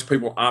what most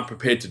people aren't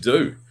prepared to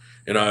do.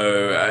 And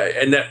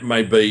that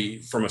may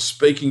be, from a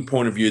speaking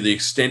point of view, the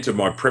extent of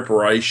my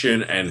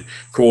preparation and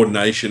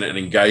coordination and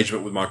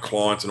engagement with my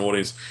clients and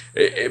audience.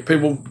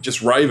 People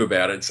just rave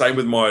about it. Same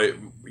with my,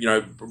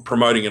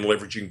 promoting and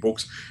leveraging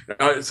books.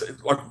 It's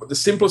like the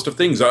simplest of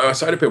things. I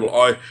say to people,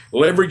 I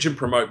leverage and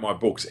promote my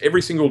books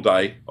every single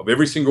day of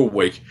every single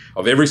week,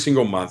 of every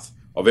single month,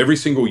 of every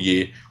single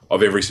year,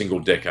 of every single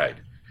decade.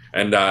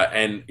 And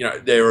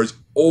there is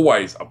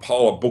always a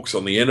pile of books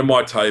on the end of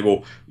my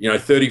table,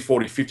 30,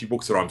 40, 50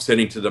 books that I'm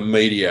sending to the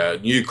media,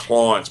 new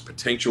clients,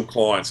 potential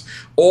clients,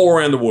 all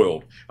around the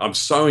world. I'm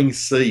sowing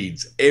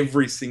seeds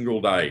every single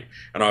day.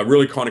 And I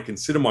really kind of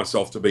consider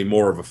myself to be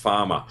more of a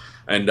farmer,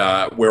 and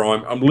where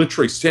I'm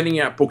literally sending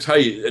out books.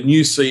 Hey, a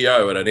new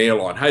CEO at an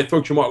airline. Hey,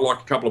 thought you might like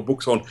a couple of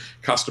books on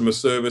customer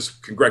service.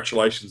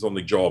 Congratulations on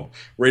the job.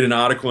 Read an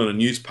article in a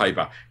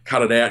newspaper,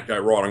 cut it out, go,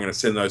 right, I'm going to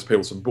send those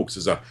people some books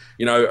as a,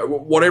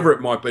 whatever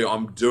it might be.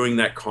 I'm doing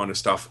that kind of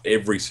stuff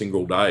every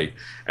single day.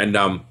 And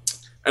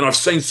I've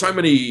seen so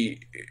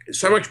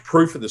much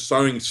proof of the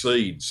sowing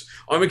seeds.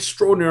 I'm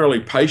extraordinarily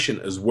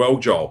patient as well,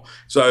 Joel.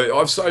 So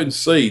I've sown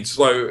seeds.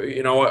 So,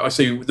 I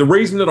see the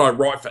reason that I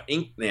write for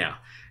Inc. now,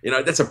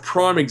 that's a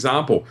prime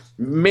example.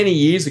 Many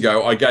years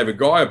ago, I gave a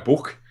guy a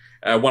book,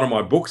 one of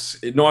my books.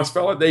 Nice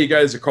fella. There you go.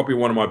 There's a copy of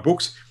one of my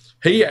books.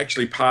 He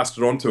actually passed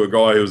it on to a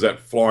guy who was at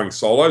Flying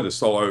Solo, the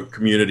solo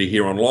community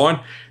here online.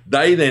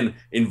 They then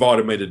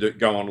invited me to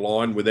go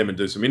online with them and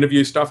do some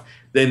interview stuff.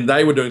 Then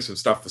they were doing some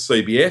stuff for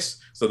CBS.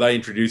 So they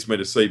introduced me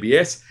to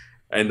CBS,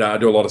 and I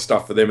do a lot of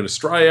stuff for them in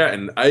Australia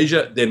and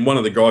Asia. Then one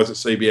of the guys at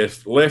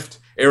CBS left,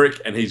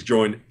 Eric, and he's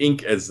joined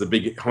Inc. as the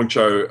big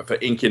honcho for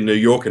Inc. in New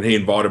York, and he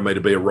invited me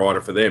to be a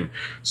writer for them.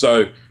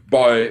 So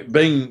by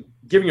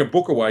giving a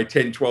book away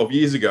 10, 12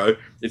 years ago,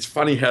 it's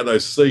funny how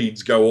those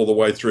seeds go all the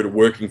way through to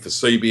working for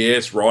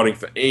CBS, writing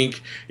for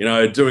Inc.,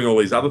 doing all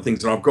these other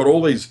things. And I've got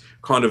all these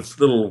kind of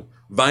little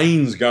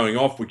veins going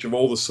off, which of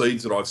all the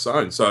seeds that I've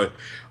sown. So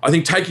I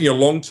think taking a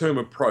long-term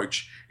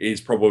approach is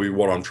probably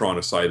what I'm trying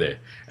to say there.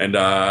 And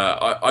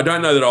I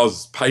don't know that I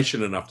was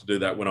patient enough to do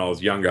that when I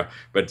was younger,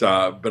 but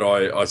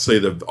I see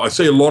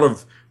a lot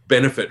of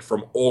benefit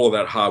from all of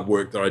that hard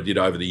work that I did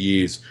over the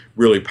years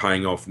really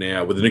paying off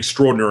now with an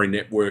extraordinary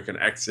network and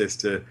access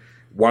to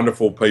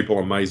wonderful people,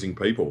 amazing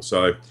people.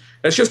 So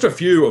that's just a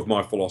few of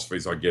my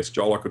philosophies, I guess,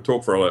 Joel. I could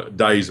talk for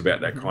days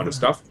about that kind of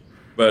stuff,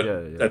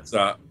 but that's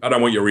I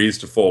don't want your ears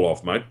to fall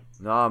off, mate.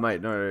 No,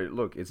 mate, no,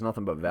 look, it's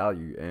nothing but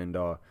value. And,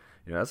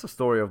 that's the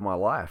story of my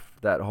life.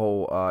 That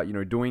whole,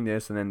 doing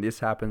this and then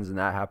this happens and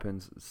that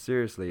happens.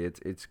 Seriously,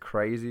 it's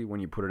crazy when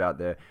you put it out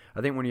there.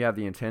 I think when you have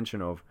the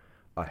intention of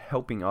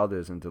helping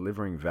others and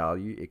delivering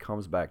value, it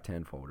comes back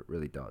tenfold. It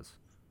really does.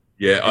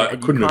 Yeah, I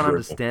couldn't you can't agree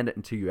understand it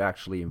until you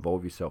actually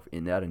involve yourself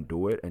in that and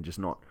do it, and just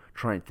not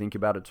try and think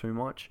about it too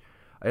much.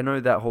 I know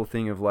that whole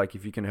thing of like,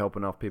 if you can help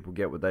enough people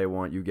get what they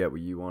want, you get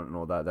what you want, and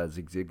all that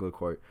Zig Ziglar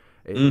quote.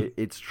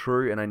 It's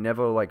true, and I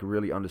never like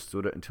really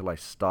understood it until I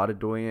started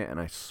doing it, and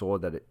I saw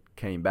that it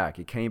came back.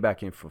 It came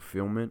back in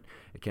fulfillment.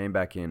 It came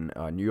back in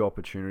new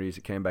opportunities.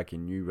 It came back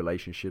in new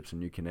relationships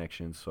and new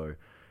connections. So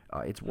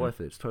it's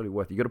worth it. It's totally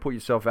worth it. You got to put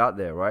yourself out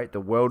there, right? The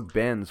world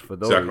bends for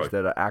those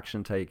that are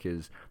action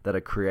takers, that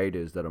are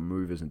creators, that are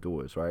movers and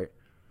doers, right?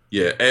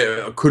 Yeah,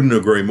 I couldn't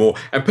agree more.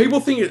 And people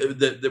think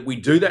that we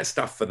do that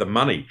stuff for the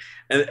money,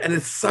 and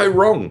it's so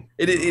wrong.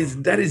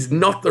 That is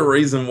not the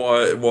reason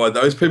why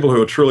those people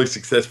who are truly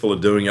successful are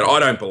doing it. I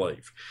don't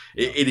believe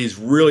it is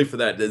really for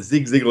that.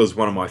 Zig Ziglar is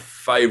one of my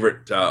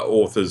favorite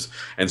authors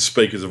and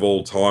speakers of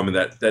all time, and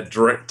that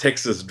direct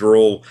Texas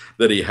drawl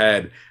that he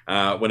had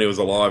when he was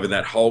alive, and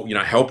that whole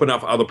help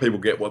enough other people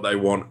get what they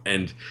want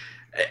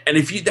and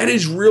if that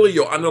is really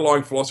your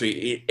underlying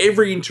philosophy,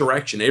 every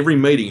interaction, every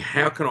meeting,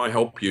 how can I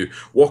help you?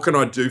 What can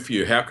I do for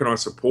you? How can I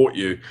support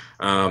you?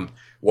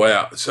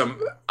 Wow, some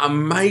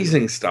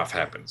amazing stuff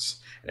happens,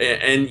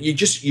 and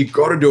you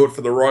got to do it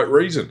for the right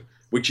reason,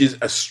 which is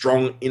a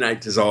strong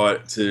innate desire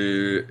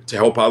to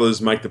help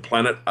others, make the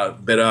planet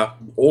better,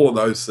 all of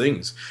those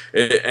things.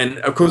 And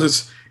of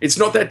course, it's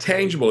not that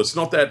tangible. It's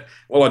not that,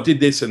 well, I did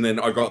this and then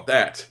I got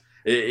that.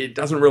 It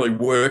doesn't really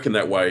work in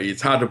that way.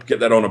 It's hard to get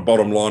that on a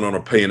bottom line on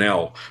a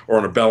P&L or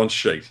on a balance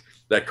sheet,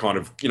 that kind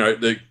of,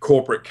 the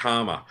corporate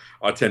karma,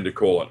 I tend to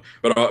call it.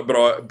 But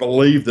I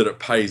believe that it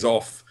pays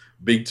off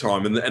big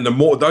time. And the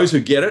more, those who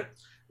get it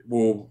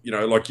will,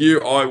 like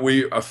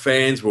we are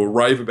fans, will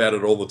rave about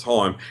it all the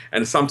time.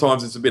 And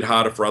sometimes it's a bit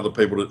harder for other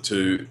people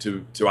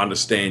to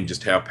understand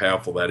just how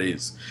powerful that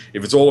is.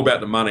 If it's all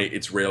about the money,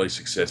 it's rarely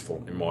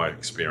successful in my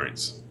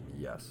experience.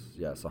 Yes,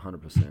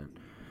 100%.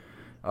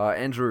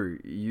 Andrew,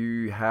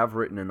 you have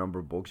written a number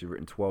of books. You've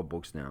written 12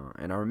 books now.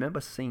 And I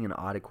remember seeing an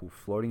article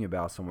floating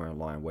about somewhere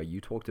online where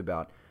you talked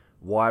about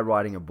why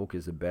writing a book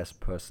is the best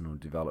personal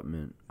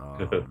development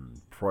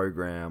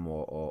program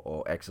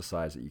or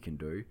exercise that you can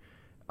do.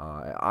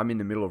 I'm in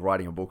the middle of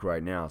writing a book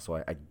right now, so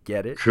I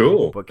get it.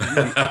 Cool. But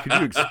could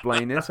you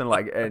explain this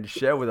and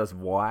share with us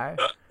why?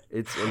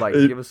 It's like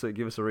give us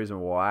a reason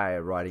why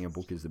writing a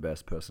book is the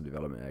best personal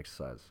development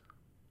exercise.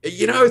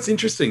 It's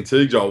interesting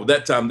too, Joel.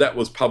 That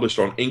was published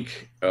on Inc.,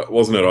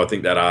 wasn't it? I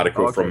think that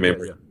article from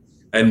memory. Yeah.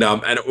 And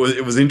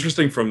it was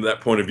interesting from that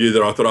point of view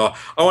that I thought,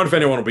 I wonder if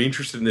anyone will be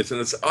interested in this.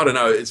 And I don't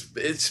know,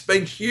 it's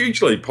been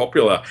hugely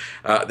popular.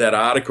 That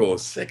article,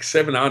 6,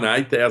 7,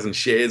 8,000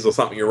 shares or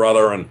something or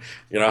other, and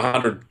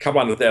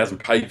couple 100,000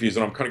 page views.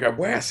 And I'm kind of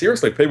going, wow,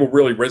 seriously, people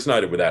really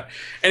resonated with that.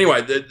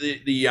 Anyway,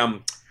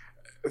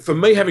 for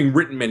me, having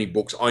written many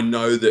books, I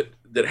know that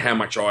how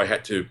much I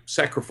had to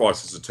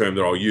sacrifice is a term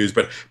that I'll use,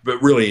 but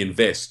really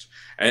invest.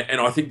 And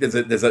I think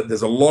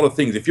there's a lot of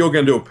things. If you're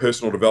going to do a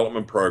personal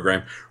development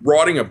program,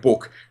 writing a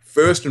book,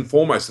 first and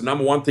foremost, the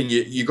number one thing,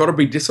 you got to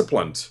be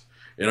disciplined.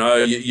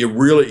 You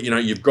really,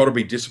 you've got to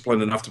be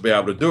disciplined enough to be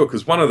able to do it.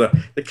 Because one of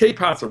the key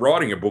parts of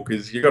writing a book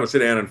is you've got to sit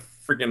down and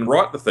freaking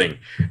write the thing.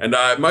 And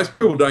most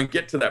people don't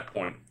get to that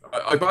point.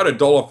 I got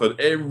 $1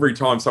 for every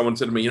time someone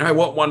said to me,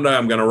 one day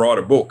I'm going to write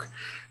a book.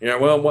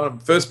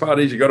 First part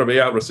is you got to be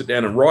able to sit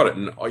down and write it.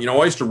 And, I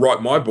used to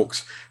write my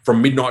books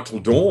from midnight till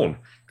dawn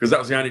because that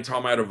was the only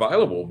time I had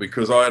available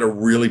because I had a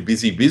really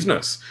busy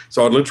business.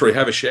 So I'd literally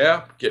have a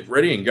shower, get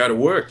ready and go to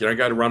work, go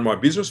to run my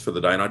business for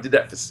the day. And I did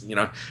that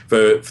for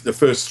the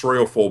first 3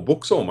 or 4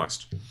 books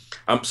almost.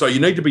 So you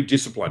need to be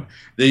disciplined.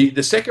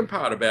 The second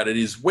part about it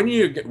is when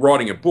you're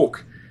writing a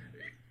book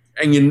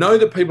and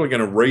that people are going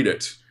to read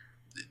it,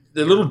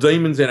 the little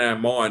demons in our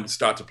mind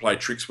start to play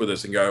tricks with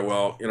us and go,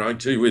 well,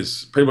 gee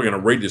whiz, people are going to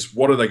read this.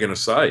 What are they going to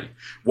say?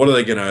 What are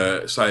they going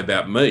to say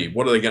about me?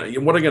 What are they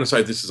going to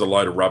say? This is a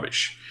load of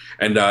rubbish.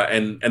 And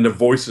the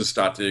voices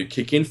start to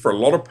kick in for a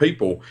lot of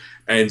people.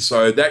 And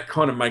so that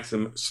kind of makes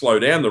them slow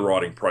down the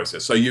writing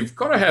process. So you've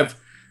got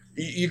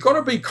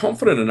to be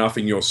confident enough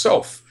in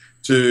yourself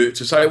to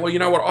say, well, you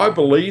know what, I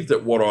believe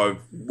that what I'm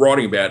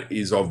writing about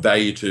is of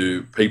value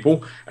to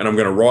people and I'm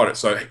going to write it.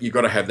 So you've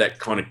got to have that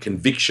kind of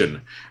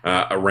conviction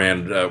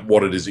around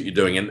what it is that you're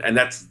doing. And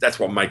that's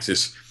what makes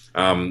this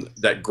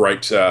that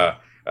great,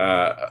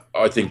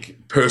 I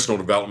think, personal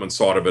development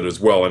side of it as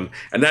well. And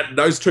that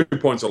those 2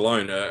 points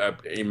alone are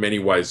in many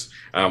ways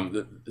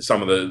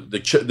some of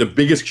the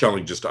biggest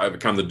challenges to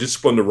overcome: the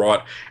discipline to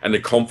write and the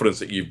confidence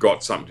that you've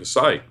got something to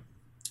say.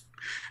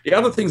 The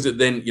other things that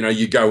then,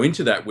 you go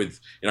into that with,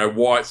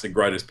 why it's the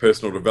greatest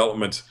personal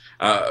development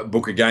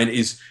book again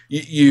is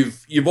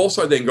you've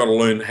also then got to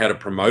learn how to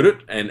promote it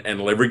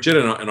and leverage it.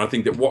 And I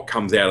think that what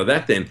comes out of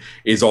that then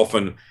is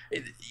often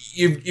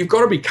you've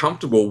got to be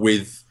comfortable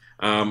with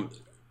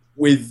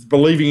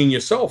believing in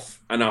yourself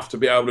enough to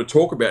be able to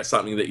talk about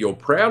something that you're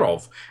proud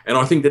of. And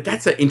I think that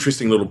that's an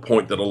interesting little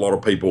point that a lot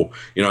of people,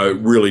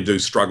 really do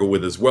struggle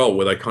with as well,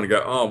 where they kind of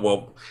go, oh,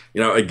 well,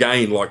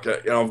 again, like,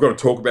 I've got to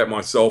talk about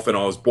myself and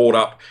I was brought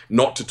up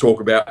not to talk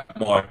about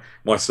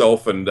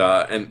myself and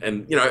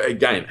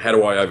again, how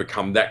do I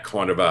overcome that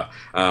kind of a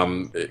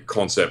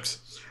concept?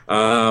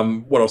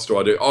 What else do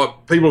I do?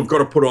 People have got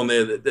to put on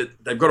there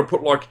that they've got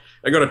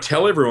to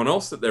tell everyone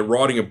else that they're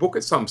writing a book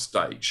at some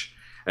stage.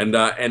 And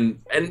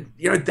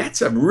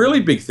that's a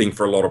really big thing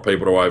for a lot of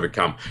people to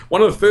overcome.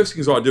 One of the first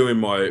things I do in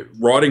my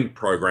writing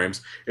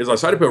programs is I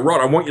say to people, right,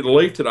 I want you to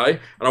leave today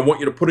and I want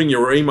you to put in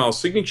your email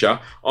signature,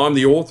 I'm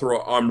the author,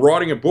 I'm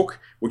writing a book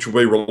which will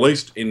be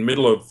released in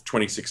middle of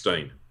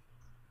 2016.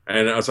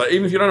 And I say,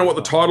 even if you don't know what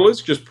the title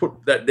is, just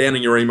put that down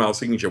in your email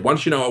signature.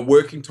 Once you know a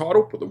working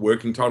title, put the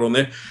working title in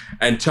there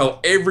and tell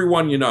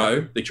everyone you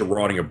know that you're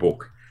writing a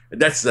book.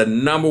 That's the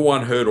number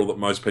one hurdle that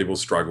most people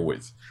struggle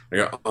with. They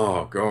go,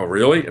 oh, God,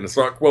 really? And it's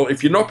like, well,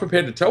 if you're not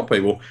prepared to tell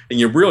people, then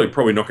you're really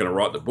probably not going to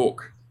write the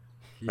book.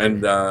 Yeah.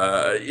 And,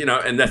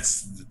 and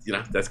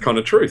that's kind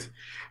of truth.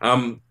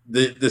 And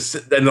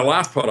the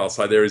last part I'll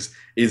say there is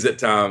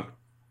that,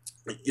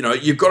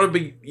 you've got to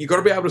be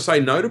able to say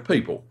no to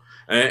people.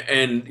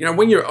 And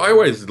I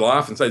always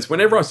laugh and say this,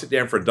 whenever I sit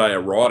down for a day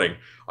of writing,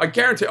 I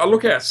guarantee I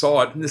look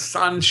outside and the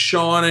sun's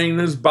shining,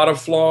 there's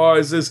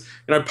butterflies, there's,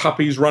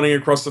 puppies running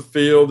across the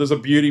field, there's a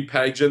beauty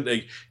pageant,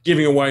 they're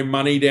giving away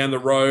money down the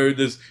road,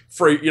 there's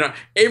free,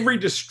 every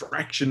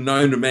distraction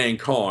known to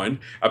mankind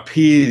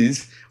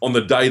appears on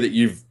the day that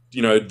you've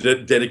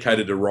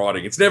dedicated to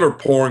writing. It's never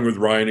pouring with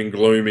rain and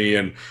gloomy,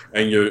 and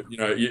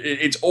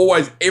it's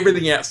always,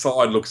 everything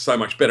outside looks so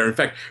much better. In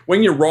fact,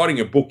 when you're writing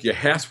a book, your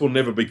house will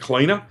never be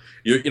cleaner.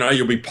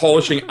 You'll be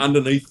polishing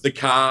underneath the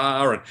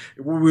car, and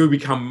we'll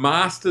become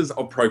masters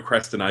of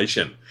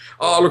procrastination.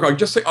 Oh, look,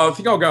 I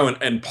think I'll go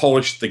and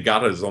polish the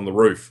gutters on the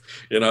roof,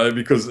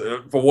 because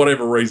for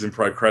whatever reason,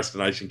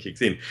 procrastination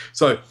kicks in.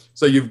 So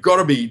you've got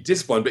to be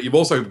disciplined, but you've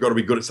also got to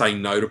be good at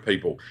saying no to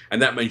people.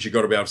 And that means you've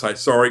got to be able to say,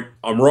 sorry,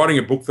 I'm writing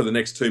a book for the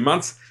next 2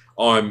 months.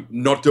 I'm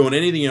not doing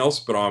anything else,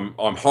 but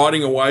I'm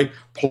hiding away.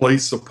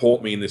 Please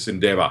support me in this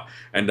endeavor.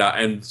 And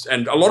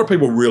a lot of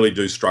people really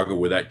do struggle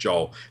with that,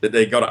 Joel, that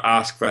they've got to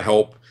ask for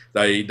help.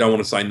 They don't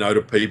want to say no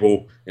to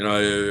people.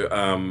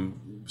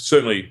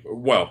 Certainly,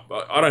 well,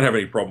 I don't have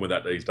any problem with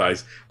that these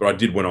days, but I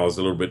did when I was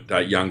a little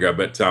bit younger.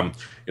 But,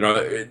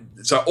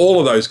 so all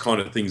of those kind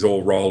of things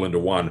all roll into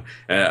one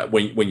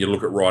when you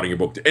look at writing a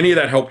book. Did any of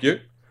that help you?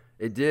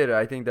 It did.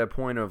 I think that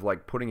point of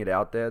like putting it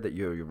out there that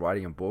you're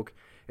writing a book,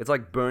 it's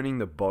like burning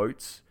the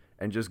boats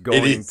and just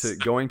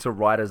going to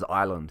Writer's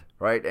Island,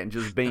 right? And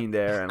just being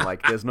there and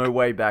like there's no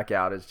way back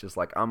out. It's just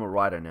like, I'm a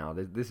writer now.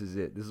 This is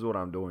it. This is what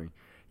I'm doing.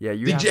 Yeah,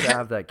 you have to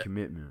have that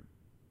commitment.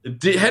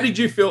 How did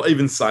you feel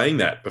even saying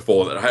that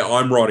before, that, hey,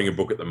 I'm writing a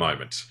book at the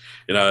moment?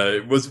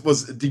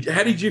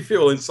 How did you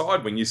feel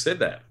inside when you said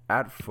that?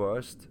 At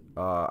first,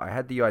 I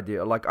had the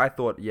idea, like I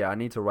thought, yeah, I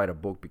need to write a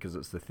book because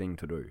it's the thing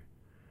to do,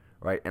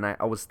 right? And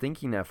I was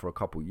thinking that for a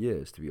couple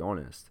years, to be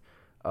honest.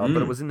 But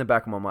it was in the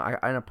back of my mind.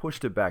 I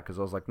pushed it back because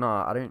I was like,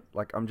 nah, I don't,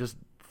 like, I'm just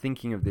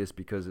thinking of this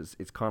because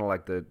it's kind of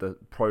like the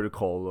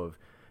protocol of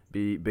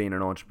being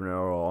an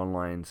entrepreneur or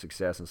online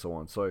success and so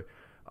on. So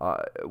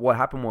what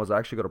happened was I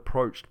actually got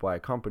approached by a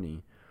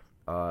company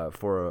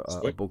for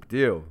a book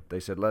deal.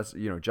 They said, let's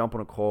jump on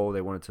a call.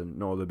 They wanted to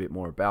know a little bit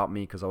more about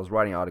me because I was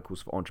writing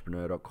articles for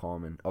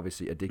entrepreneur.com and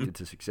obviously Addicted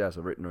to Success.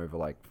 I've written over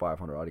like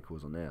 500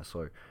 articles on there.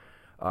 So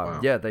wow.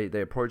 Yeah,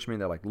 they approached me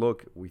and they're like,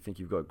 look, we think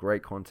you've got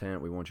great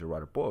content. We want you to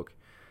write a book.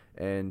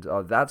 And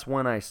that's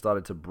when I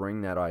started to bring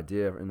that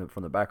idea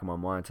from the back of my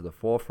mind to the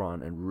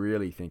forefront and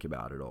really think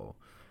about it all.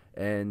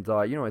 And,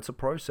 it's a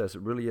process.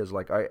 It really is.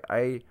 Like,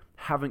 I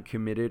haven't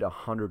committed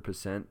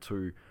 100%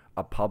 to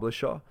a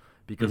publisher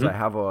because I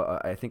have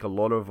I think a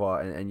lot of,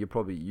 and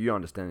you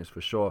understand this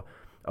for sure,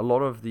 a lot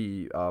of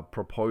the book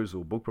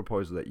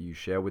proposal that you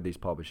share with these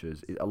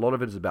publishers, a lot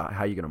of it is about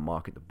how you're going to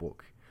market the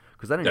book.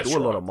 Because they don't do a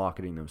lot of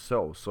marketing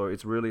themselves. So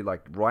it's really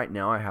like right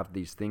now I have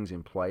these things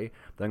in play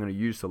that I'm going to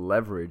use to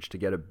leverage to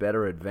get a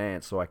better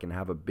advance so I can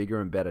have a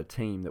bigger and better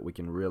team that we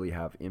can really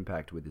have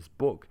impact with this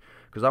book.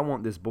 Because I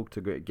want this book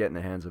to get in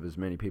the hands of as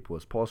many people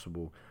as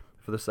possible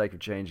for the sake of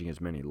changing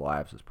as many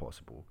lives as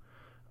possible.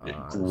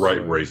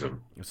 Great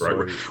reason.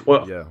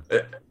 Well, yeah.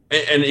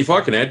 And if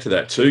I can add to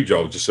that too,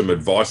 Joel, just some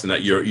advice on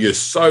that. You're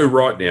so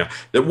right now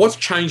that what's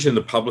changed in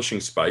the publishing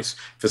space,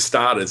 for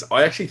starters,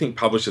 I actually think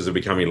publishers are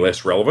becoming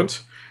less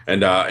relevant.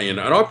 And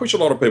I push a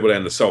lot of people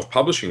down the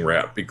self-publishing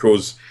route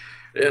because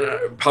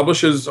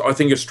publishers, I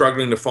think, are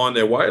struggling to find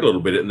their way a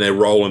little bit in their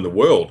role in the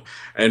world.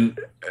 And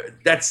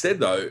that said,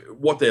 though,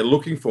 what they're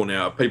looking for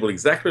now are people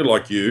exactly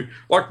like you,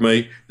 like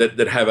me, that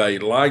have a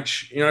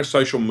large,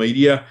 social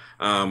media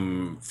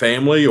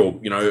family or,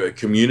 a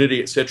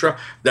community, etc.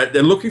 That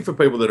they're looking for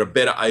people that are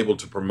better able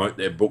to promote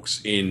their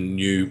books in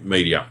new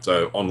media,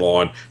 so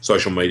online,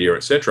 social media,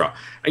 etc.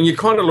 And you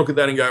kind of look at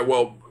that and go,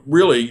 well,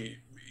 really,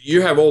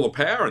 you have all the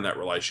power in that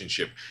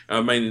relationship.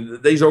 I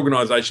mean, these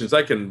organisations,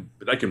 they can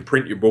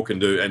print your book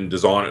and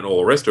design it and all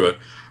the rest of it.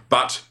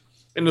 But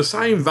in the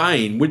same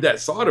vein, with that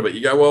side of it, you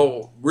go,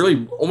 well,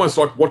 really, almost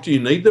like, what do you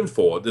need them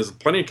for? There's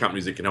plenty of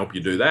companies that can help you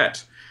do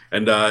that.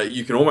 And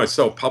you can almost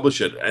self-publish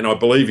it. And I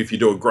believe if you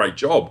do a great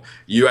job,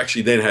 you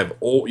actually then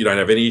you don't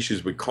have any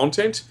issues with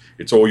content.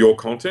 It's all your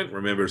content.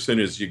 Remember, as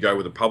soon as you go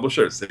with a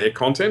publisher, it's their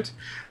content.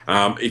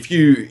 If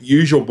you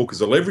use your book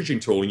as a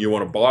leveraging tool and you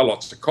want to buy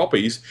lots of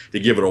copies to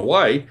give it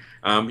away,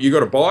 you got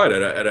to buy it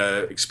at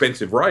an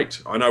expensive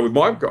rate. I know with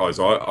my guys,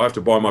 I have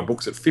to buy my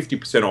books at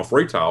 50% off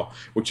retail,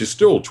 which is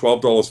still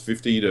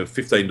 $12.50 to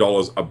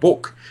 $15 a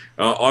book.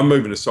 I'm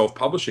moving to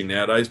self-publishing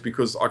nowadays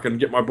because I can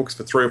get my books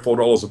for $3 or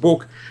 $4 a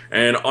book,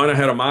 and I know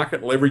how to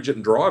market, leverage it,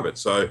 and drive it.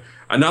 So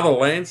another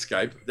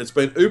landscape that's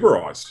been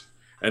Uberized.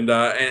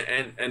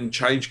 and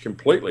change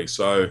completely.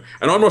 So,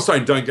 and I'm not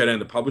saying don't go down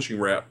the publishing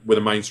route with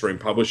a mainstream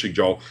publishing,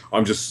 Joel.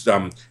 I'm just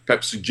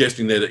perhaps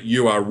suggesting there that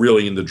you are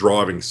really in the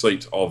driving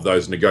seat of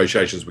those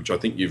negotiations, which I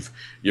think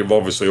you've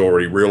obviously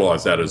already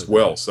realised that as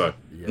well. So,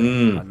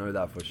 yeah, I know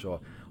that for sure.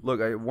 Look,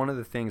 one of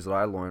the things that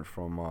I learned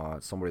from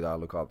somebody that I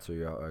look up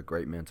to, a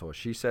great mentor,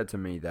 she said to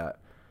me that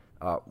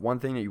one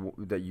thing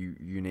that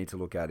you need to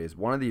look at is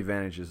one of the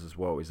advantages as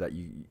well is that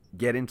you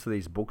get into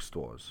these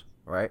bookstores,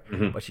 right?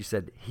 Mm-hmm. But she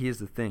said, here's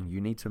the thing: you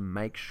need to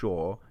make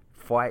sure,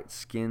 fight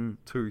skin,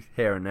 tooth,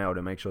 hair, and nail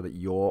to make sure that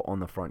you're on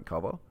the front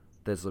cover.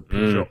 There's a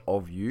picture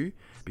of you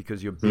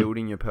because you're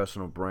building your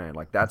personal brand.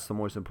 Like that's the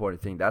most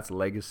important thing. That's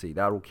legacy.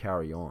 That'll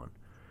carry on.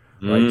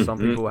 Right? Some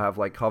people have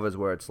like covers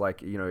where it's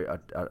like, you know,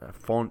 a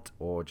font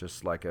or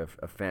just like a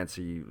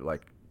fancy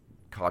like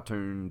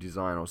cartoon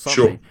design or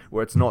something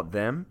where it's not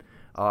them.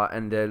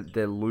 And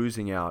they're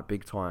losing out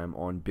big time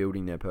on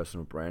building their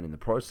personal brand in the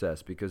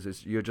process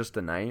because you're just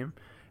a name,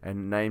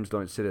 and names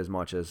don't sit as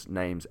much as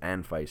names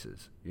and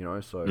faces, you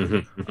know. So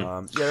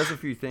there's a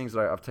few things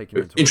that I've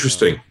taken into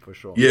interesting account, for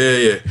sure.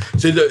 Yeah.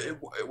 See,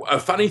 a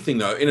funny thing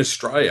though, in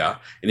Australia,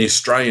 in the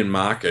Australian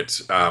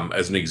market,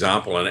 as an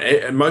example,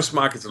 and most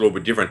markets are a little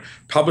bit different.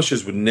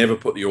 Publishers would never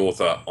put the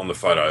author on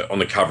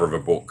the cover of a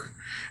book.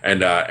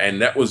 And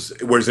that was,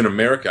 whereas in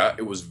America,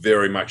 it was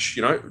very much,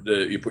 you know,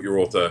 you put your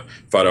author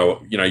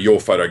photo, you know, your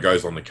photo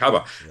goes on the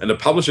cover. Yeah. And the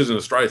publishers in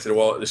Australia said,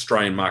 well, the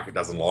Australian market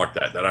doesn't like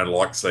that. They don't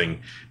like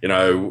seeing, you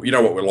know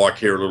what we're like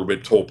here a little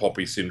bit, tall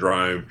poppy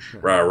syndrome,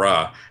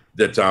 rah.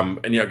 That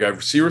and you know, go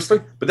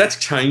seriously, but that's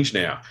changed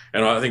now,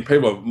 and I think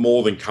people are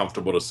more than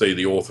comfortable to see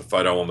the author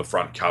photo on the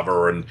front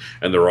cover and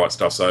the right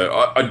stuff.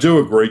 So I do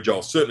agree,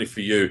 Joel. Certainly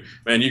for you,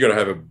 man, you got to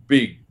have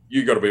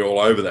you got to be all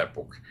over that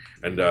book.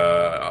 And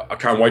I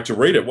can't wait to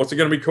read it. What's it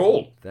going to be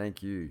called?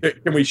 Thank you.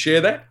 Can we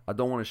share that? I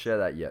don't want to share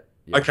that yet.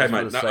 Okay,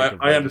 mate. No,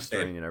 I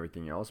understand. And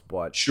everything else,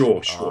 but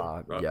sure.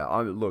 Right. Yeah,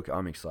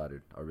 I'm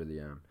excited. I really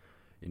am.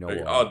 You know,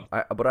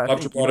 I'd love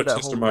to write a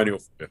testimonial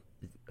for you.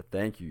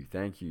 Thank you.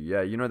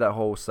 Yeah, you know that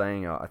whole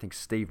saying, I think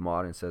Steve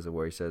Martin says it,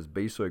 where he says,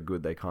 be so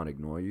good they can't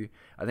ignore you.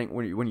 I think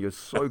when you're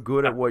so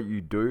good at what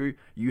you do,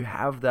 you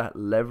have that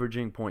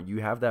leveraging point. You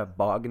have that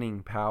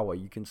bargaining power.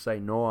 You can say,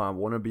 no, I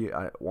want to be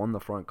on the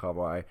front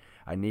cover.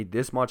 I need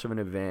this much of an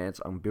advance.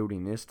 I'm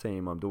building this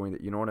team. I'm doing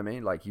that. You know what I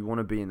mean? Like, you want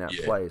to be in that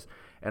place.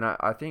 And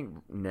I think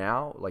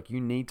now, like,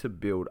 you need to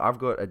build. I've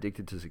got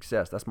Addicted to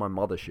Success. That's my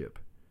mothership.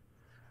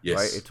 Yes.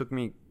 Right? It took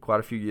me quite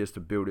a few years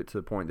to build it to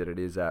the point that it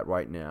is at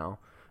right now.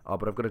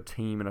 But I've got a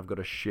team and I've got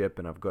a ship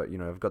and I've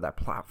got that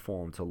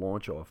platform to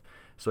launch off.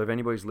 So if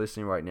anybody's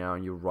listening right now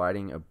and you're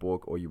writing a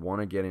book or you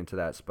want to get into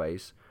that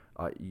space,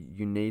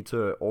 you need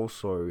to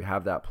also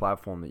have that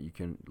platform that you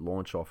can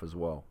launch off as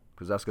well,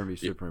 because that's going to be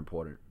super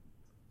important.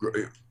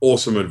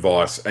 Awesome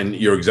advice, and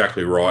you're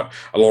exactly right.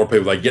 A lot of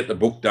people, they get the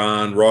book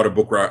done, write a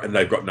book, and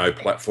they've got no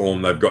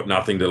platform, they've got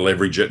nothing to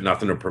leverage it,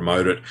 nothing to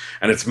promote it,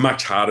 and it's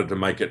much harder to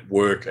make it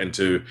work and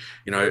to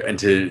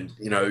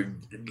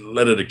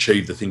let it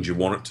achieve the things you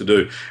want it to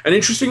do. And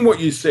interesting what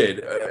you said,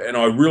 and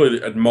I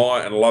really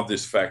admire and love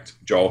this fact,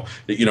 Joel,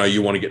 that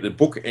you want to get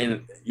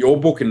your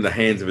book in the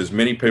hands of as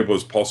many people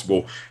as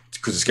possible,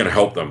 because it's going to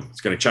help them.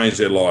 It's going to change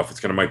their life. It's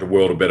going to make the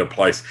world a better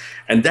place.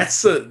 And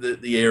that's the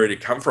area to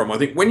come from. I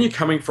think when you're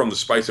coming from the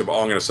space of,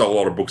 I'm going to sell a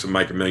lot of books and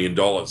make $1 million,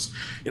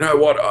 you know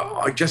what?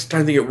 I just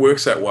don't think it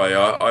works that way.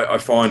 I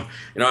find,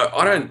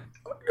 I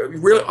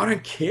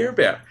don't care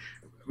about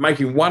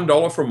making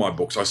 $1 from my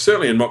books. I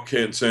certainly am not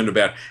concerned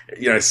about,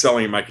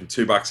 selling and making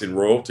 $2 in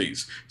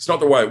royalties. It's not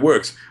the way it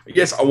works.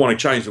 Yes, I want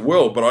to change the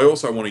world, but I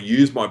also want to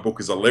use my book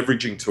as a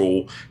leveraging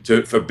tool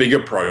for bigger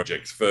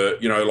projects,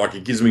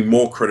 it gives me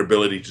more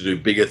credibility to do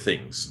bigger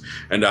things.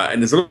 And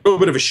there's a little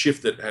bit of a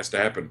shift that has to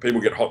happen. People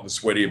get hot and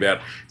sweaty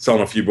about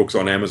selling a few books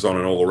on Amazon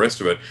and all the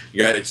rest of it.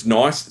 It's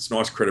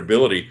nice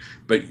credibility,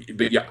 but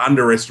you're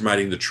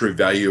underestimating the true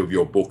value of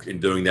your book in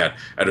doing that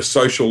at a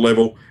social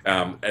level,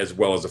 as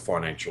well as a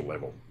financial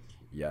level.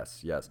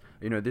 Yes.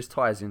 This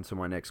ties into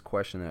my next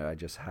question that I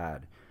just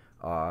had.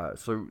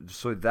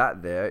 So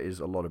that there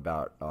is a lot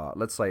about,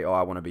 let's say,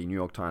 I want to be New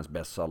York Times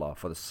bestseller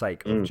for the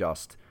sake of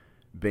just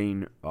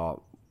being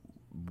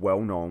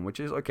well known, which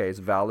is okay. It's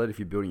valid if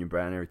you're building your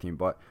brand and everything,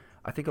 but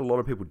I think a lot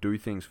of people do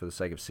things for the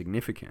sake of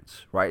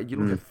significance, right? You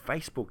look at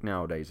Facebook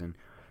nowadays, and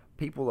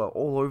people are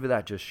all over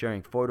that, just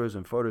sharing photos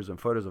and photos and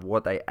photos of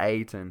what they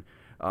ate, and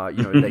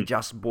they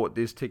just bought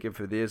this ticket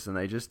for this, and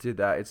they just did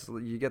that.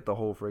 You get the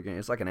whole freaking.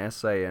 It's like an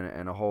essay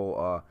and a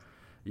whole,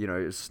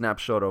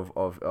 snapshot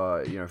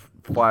of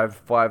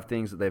five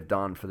things that they've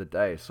done for the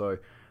day. So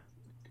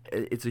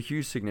it's a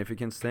huge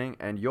significance thing.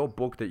 And your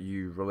book that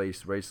you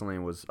released recently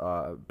was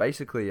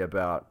basically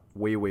about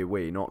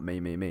we, not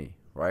me,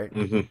 right?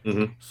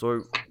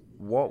 So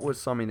what was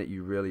something that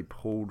you really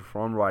pulled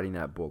from writing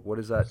that book? What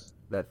is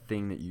that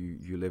thing that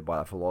you live by,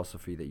 that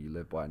philosophy that you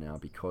live by now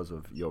because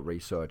of your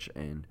research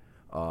and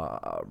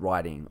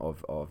writing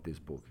of this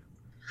book?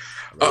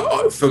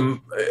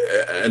 From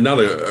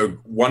another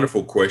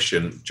wonderful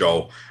question,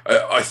 Joel.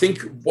 I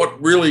think what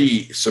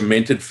really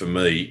cemented for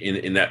me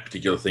in that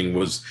particular thing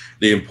was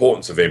the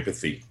importance of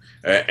empathy,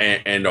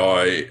 and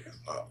I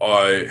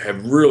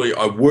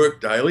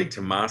work daily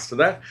to master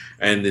that,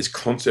 and this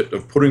concept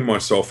of putting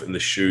myself in the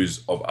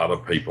shoes of other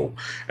people,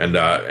 and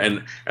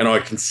I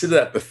consider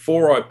that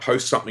before I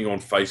post something on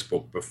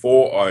Facebook,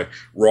 before I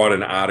write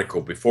an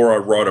article, before I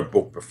write a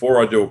book,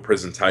 before I do a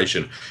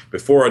presentation,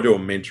 before I do a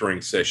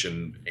mentoring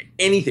session,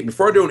 anything,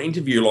 before I do an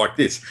interview like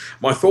this.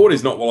 My thought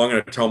is not, well, I'm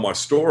going to tell my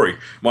story.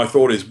 My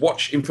thought is,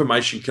 what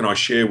information can I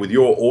share with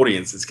your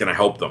audience that's going to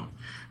help them?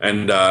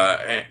 And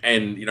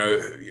you know,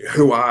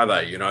 who are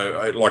they? You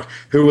know, like,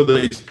 who are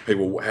these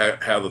people?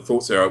 How the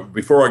thoughts are.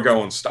 Before I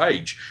go on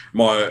stage,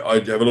 I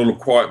have a little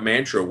quiet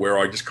mantra where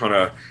I just kind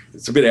of,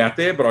 it's a bit out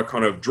there, but I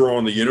kind of draw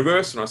on the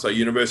universe, and I say,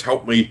 universe,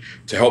 help me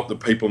to help the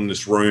people in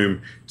this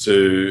room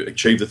to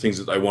achieve the things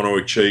that they want to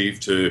achieve,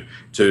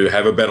 to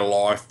have a better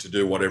life, to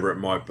do whatever it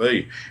might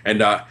be.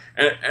 And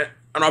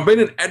I've been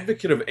an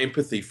advocate of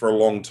empathy for a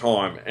long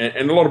time,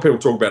 and a lot of people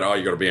talk about, oh,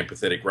 you got to be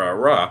empathetic, rah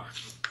rah.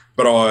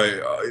 But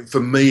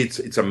for me,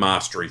 it's a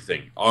mastery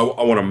thing. I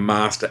want to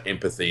master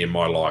empathy in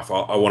my life.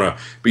 I want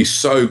to be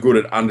so good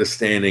at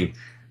understanding,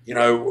 you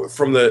know,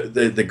 from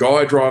the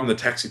guy driving the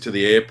taxi to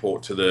the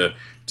airport to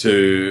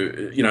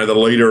you know, the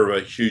leader of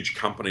a huge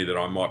company that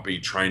I might be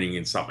training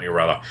in something or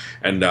other,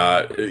 and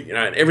you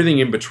know, and everything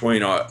in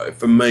between.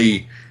 For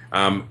me,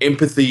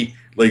 empathy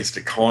leads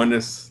to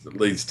kindness, that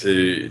leads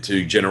to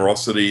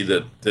generosity,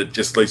 that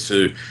just leads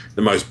to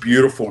the most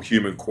beautiful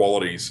human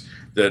qualities.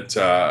 That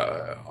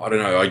I don't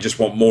know. I just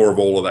want more of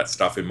all of that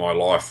stuff in my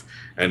life,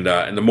 and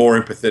the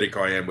more empathetic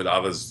I am with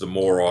others, the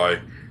more I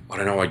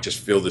don't know. I just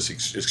feel this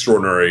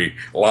extraordinary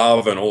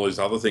love and all these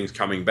other things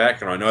coming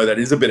back. And I know that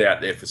is a bit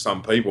out there for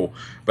some people,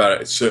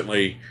 but it's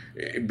certainly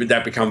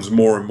that becomes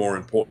more and more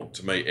important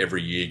to me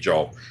every year,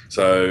 Joel.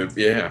 So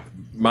yeah,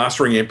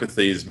 mastering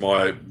empathy is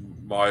my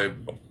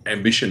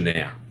ambition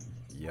now.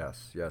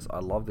 Yes, I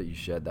love that you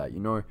shared that. You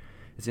know,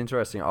 it's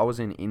interesting. I was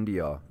in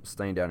India,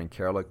 staying down in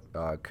Kerala,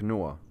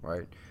 Kannur,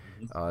 right?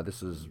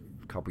 This was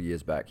a couple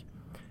years back.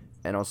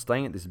 And I was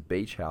staying at this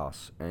beach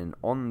house, and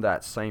on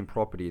that same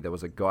property, there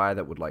was a guy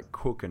that would like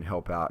cook and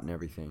help out and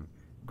everything.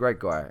 Great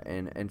guy.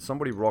 And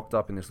somebody rocked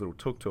up in this little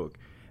tuk-tuk,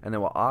 and they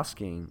were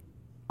asking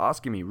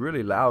me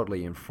really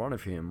loudly in front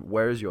of him,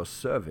 "Where is your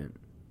servant?"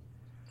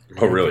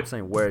 Oh, really? He kept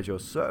saying, "Where is your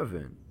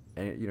servant?"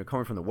 And, you know,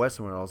 coming from the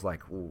Western one, I was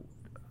like,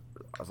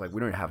 we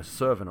don't have a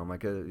servant. I'm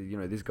like, you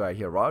know, this guy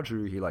here,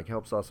 Raju, he like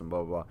helps us and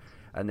blah, blah, blah.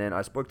 And then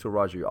I spoke to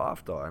Raju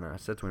after, and I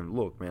said to him,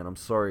 "Look, man, I'm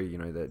sorry, you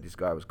know, that this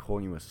guy was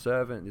calling you a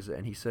servant."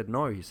 And he said,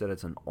 "No," he said,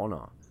 "it's an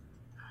honor."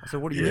 I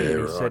said, "What do you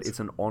mean?" He said, "It's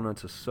an honor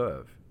to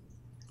serve."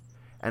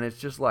 And it's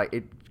just like,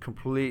 it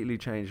completely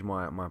changed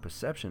my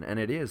perception. And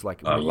it is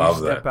like, when you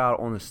step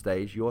out on the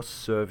stage, you're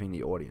serving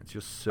the audience.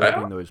 You're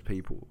serving those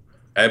people.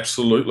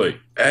 Absolutely.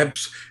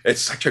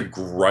 It's such a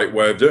great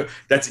way of doing it.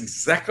 That's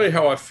exactly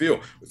how I feel.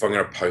 If I'm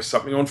going to post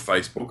something on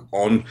Facebook,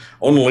 on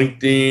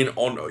LinkedIn,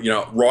 on, you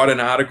know, write an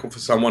article for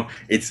someone,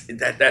 it's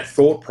that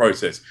thought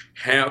process.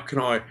 How can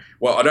I,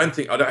 well,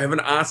 I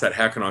haven't asked that,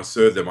 how can I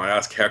serve them? I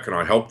ask, how can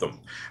I help them?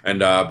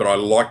 And, but I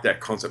like that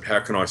concept. How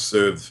can I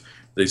serve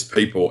these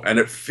people? And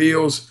it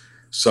feels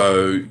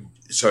so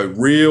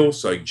real,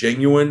 so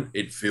genuine.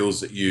 It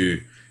feels that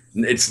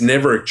it's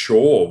never a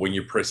chore when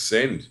you press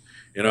send.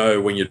 You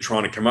know, when you're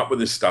trying to come up with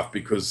this stuff,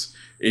 because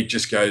it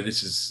just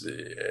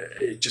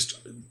it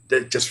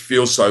just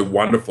feels so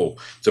wonderful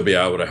to be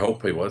able to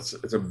help people. It's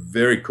a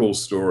very cool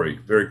story,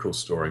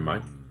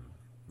 mate.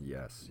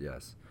 Yes.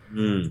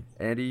 Mm.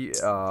 Andy,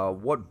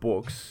 what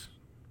books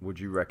would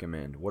you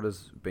recommend? What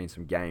has been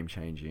some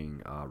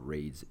game-changing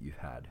reads that you've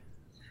had?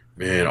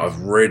 Man, I've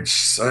read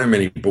so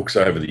many books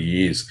over the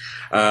years.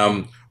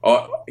 You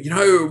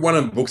know, one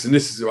of the books, and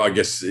this is, I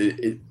guess,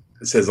 it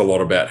says a lot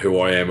about who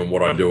I am and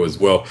what I do as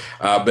well.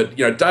 But,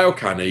 you know, Dale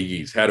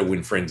Carnegie's How to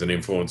Win Friends and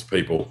Influence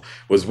People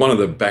was one of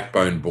the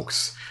backbone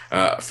books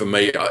for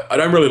me. I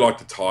don't really like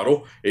the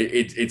title.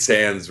 It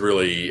sounds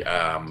really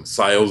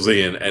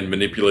salesy and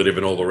manipulative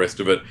and all the rest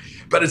of it.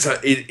 But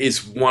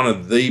it's one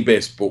of the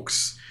best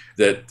books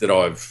that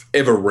I've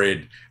ever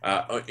read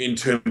in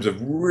terms of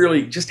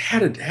really just how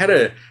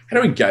to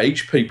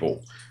engage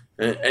people.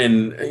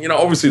 And, you know,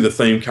 obviously the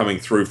theme coming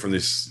through from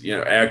this, you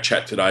know, our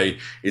chat today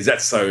is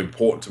that's so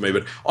important to me.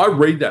 But I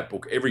read that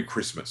book every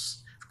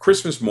Christmas.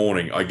 Christmas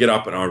morning, I get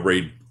up and I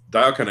read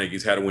Dale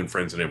Carnegie's How to Win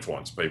Friends and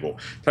Influence People.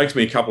 It takes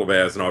me a couple of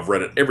hours, and I've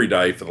read it every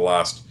day for the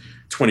last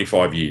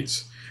 25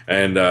 years.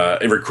 And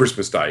every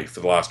Christmas day for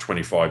the last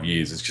 25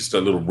 years. It's just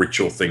a little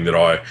ritual thing that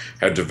I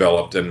have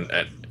developed, and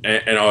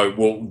I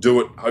will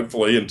do it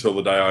hopefully until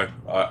the day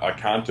I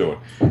can't do it.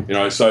 You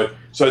know, so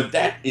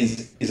that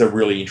is a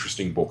really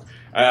interesting book.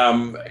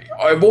 I'm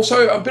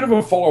also a bit of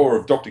a follower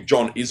of Dr.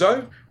 John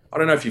Izzo. I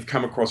don't know if you've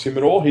come across him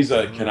at all. He's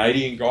a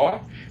Canadian guy,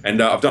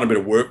 and I've done a bit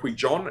of work with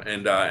John,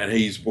 and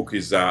his book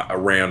is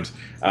around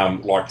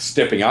like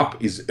stepping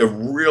up. Is a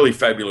really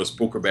fabulous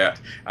book about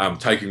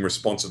taking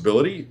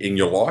responsibility in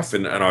your life,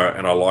 and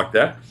I like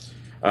that.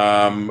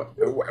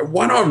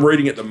 One I'm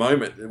reading at the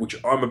moment, which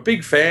I'm a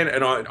big fan,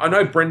 and I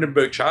know Brendan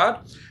Burchard,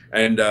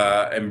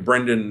 and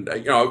Brendan,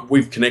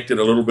 we've connected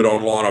a little bit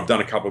online. I've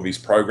done a couple of his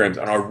programs,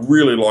 and I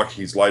really like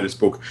his latest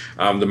book,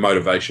 The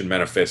Motivation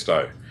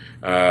Manifesto,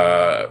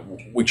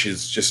 which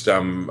is just,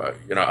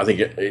 I think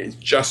it's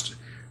just,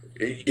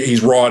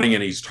 his writing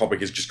and his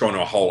topic has just gone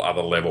to a whole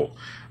other level.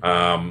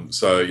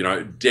 So,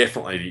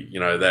 definitely,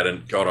 that,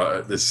 and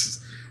God, this.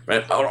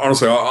 Man,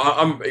 honestly,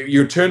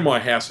 you could turn my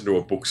house into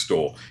a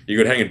bookstore. You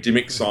could hang a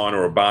Dimmick sign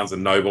or a Barnes &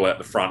 Noble out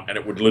the front, and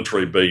it would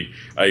literally be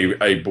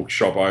a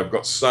bookshop. I've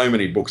got so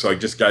many books. I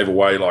just gave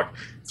away like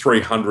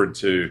 300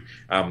 to,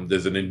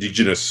 there's an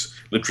Indigenous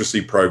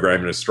literacy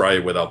program in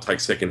Australia where they'll take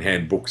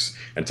secondhand books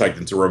and take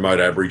them to remote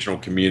Aboriginal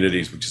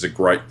communities, which is a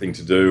great thing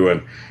to do,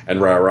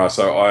 and rah.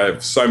 So I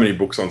have so many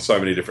books on so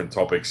many different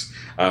topics.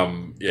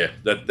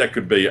 That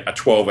could be a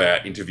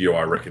 12-hour interview,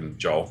 I reckon,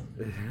 Joel.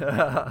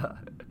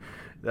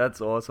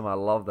 That's awesome. I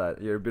love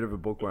that. You're a bit of a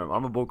bookworm.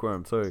 I'm a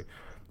bookworm too.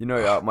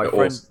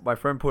 My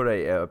friend put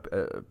a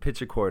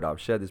picture quote up.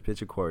 Shared this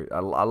picture quote. I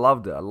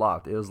loved it. I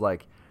laughed. It was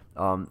like,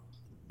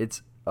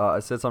 it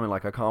said something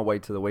like, "I can't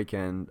wait till the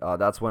weekend.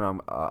 That's when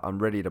I'm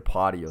ready to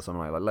party," or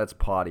something like let's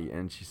party.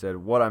 And she said,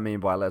 "What I mean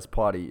by let's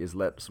party is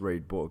let's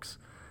read books."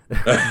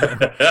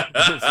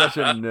 It's such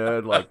a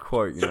nerd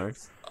quote,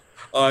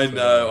 I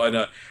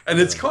know. And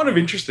it's kind of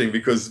interesting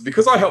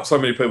because I help so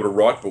many people to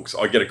write books,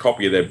 I get a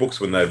copy of their books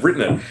when they've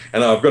written it.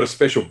 And I've got a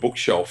special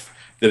bookshelf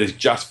that is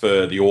just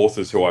for the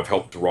authors who I've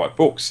helped to write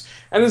books.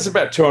 And there's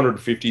about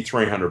 250,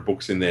 300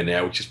 books in there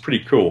now, which is pretty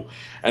cool.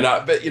 And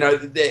but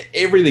they're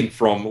everything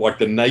from like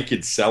The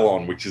Naked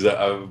Salon, which is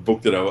a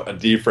book that a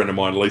dear friend of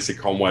mine, Lisa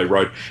Conway,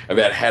 wrote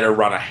about how to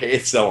run a hair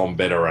salon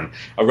better. And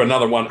I've got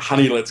another one,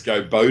 Honey, Let's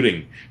Go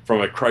Boating, from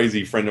a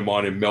crazy friend of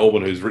mine in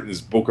Melbourne who's written this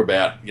book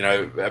about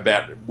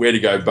where to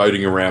go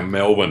boating around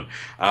Melbourne.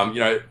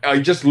 I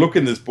just look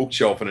in this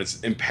bookshelf and it's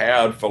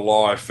Empowered for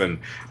Life and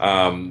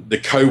The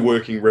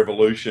Co-working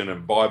Revolution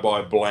and Bye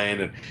Bye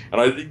Bland, and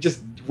I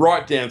just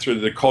right down through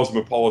the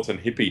Cosmopolitan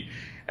Hippie.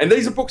 And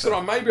these are books that I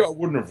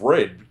wouldn't have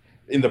read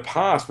in the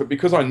past, but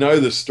because I know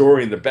the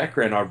story and the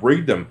background, I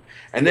read them.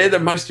 And they're the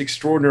most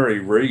extraordinary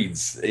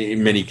reads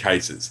in many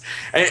cases.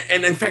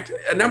 And in fact,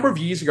 a number of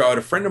years ago, I had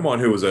a friend of mine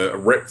who was a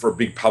rep for a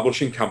big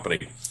publishing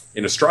company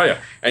in Australia.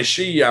 And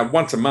she,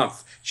 once a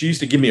month, she used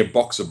to give me a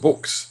box of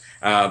books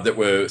that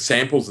were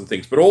samples and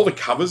things, but all the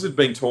covers had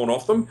been torn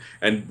off them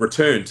and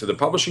returned to the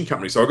publishing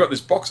company. So I got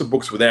this box of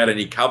books without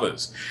any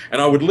covers,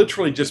 and I would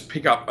literally just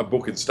pick up a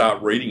book and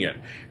start reading it.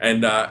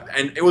 And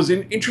it was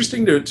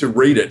interesting to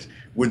read it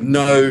with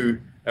no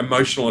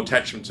emotional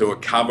attachment to a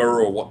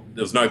cover or what.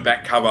 There was no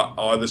back cover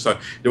either. So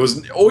there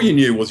was, all you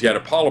knew was you had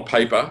a pile of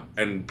paper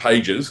and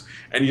pages,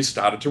 and you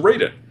started to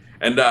read it.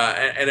 And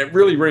it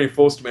really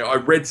reinforced to me. I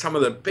read some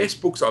of the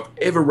best books I've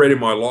ever read in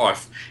my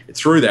life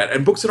through that,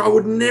 and books that I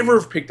would never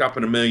have picked up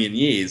in a million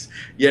years,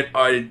 yet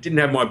I didn't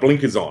have my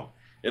blinkers on.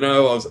 I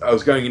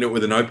was going into it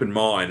with an open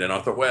mind, and I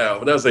thought,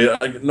 wow, that was a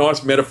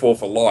nice metaphor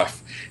for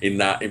life in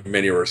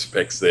many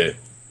respects there.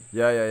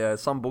 Yeah.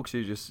 Some books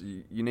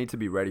you need to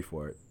be ready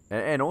for it.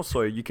 And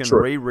also you can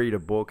reread a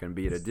book and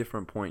be at a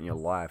different point in your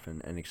life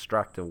and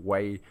extract a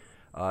way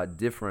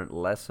different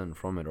lesson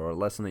from it, or a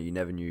lesson that you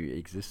never knew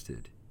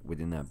existed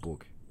within that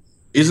book.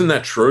 Isn't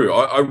that true?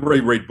 I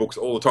reread books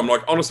all the time.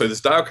 Like, honestly, this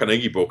Dale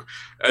Carnegie book,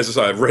 as I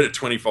say, I've read it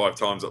 25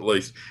 times at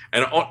least.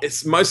 And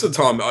it's most of the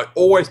time, I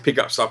always pick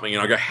up something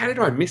and I go, how did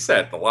I miss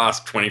that the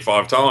last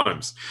 25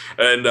 times?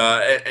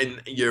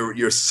 And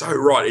you're so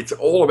right. It's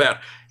all about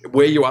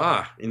where you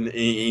are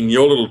in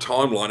your little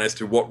timeline as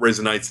to what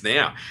resonates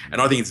now. And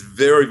I think it's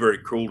very, very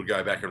cool to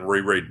go back and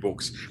reread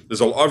books.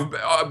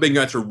 I've been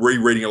going through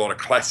rereading a lot of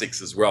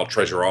classics as well,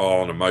 Treasure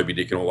Island and Moby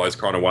Dick and all those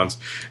kind of ones.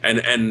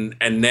 And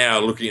now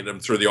looking at them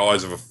through the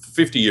eyes of a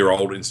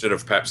 50-year-old instead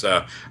of perhaps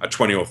a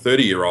 20 or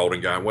 30-year-old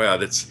and going, wow,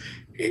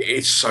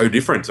 it's so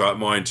different.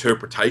 My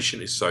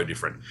interpretation is so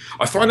different.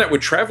 I find that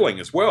with traveling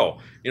as well.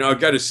 I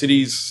go to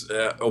cities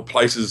or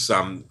places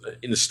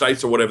in the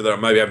States or whatever that I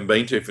maybe haven't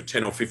been to for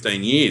 10 or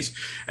 15 years.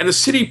 And the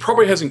city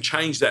probably hasn't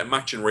changed that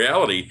much in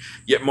reality,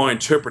 yet my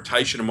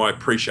interpretation and my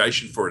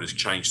appreciation for it has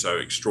changed so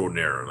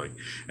extraordinarily.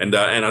 And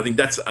I think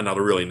that's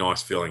another really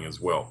nice feeling as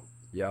well.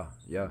 Yeah.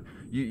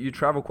 You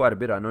travel quite a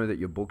bit. I know that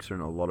your books are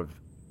in a lot of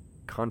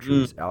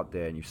countries out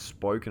there, and you've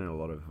spoken at a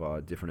lot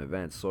of different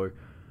events. So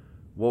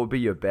what would be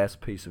your best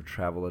piece of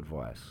travel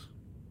advice?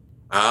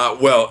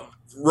 Well,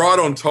 right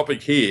on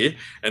topic here,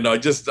 and I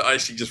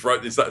actually just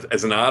wrote this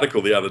as an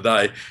article the other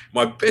day.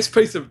 My best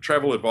piece of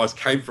travel advice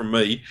came from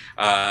me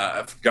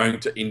going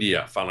to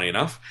India, funnily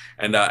enough.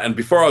 And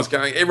before I was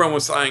going, everyone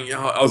was saying, you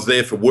know, I was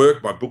there for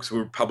work. My books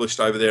were published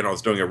over there, and I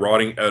was doing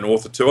an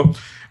author tour.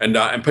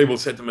 And people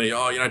said to me,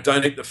 oh, you know,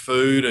 don't eat the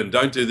food and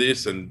don't do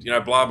this, and, you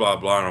know, blah, blah,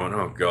 blah. And I went,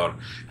 oh, God.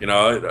 You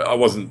know, I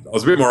was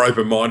a bit more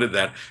open-minded than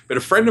that. But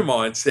a friend of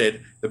mine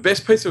said, the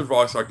best piece of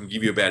advice I can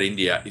give you about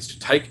India is to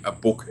take a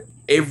book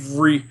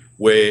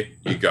everywhere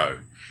you go,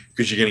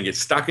 because you're going to get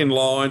stuck in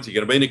lines. You're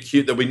going to be in a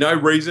queue. There'll be no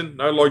reason,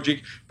 no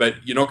logic, but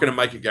you're not going to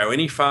make it go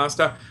any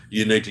faster.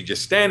 You need to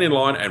just stand in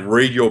line and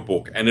read your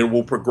book, and it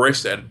will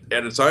progress at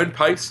its own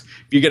pace.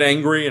 If you get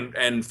angry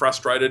and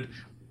frustrated,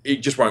 it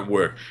just won't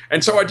work.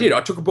 And so I did.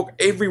 I took a book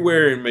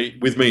everywhere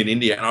with me in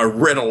India, and I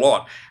read a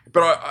lot.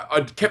 But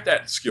I kept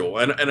that skill,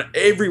 and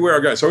everywhere I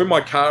go. So in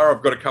my car,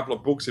 I've got a couple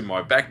of books in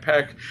my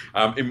backpack.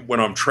 When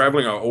I'm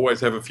traveling, I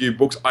always have a few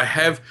books. I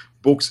have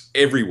books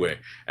everywhere,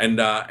 and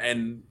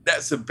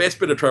that's the best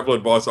bit of travel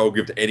advice I'll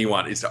give to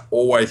anyone, is to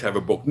always have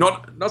a book.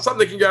 Not something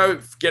that can go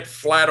get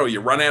flat or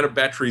you run out of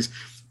batteries.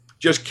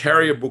 Just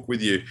carry a book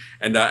with you.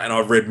 And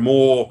I've read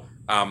more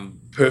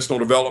personal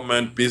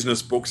development,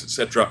 business books,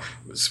 etc.,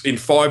 in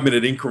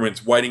 5-minute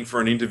increments, waiting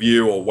for an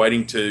interview or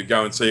waiting to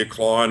go and see a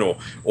client,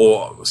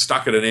 or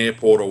stuck at an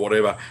airport or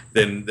whatever,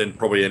 than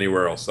probably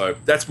anywhere else. So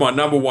that's my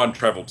number one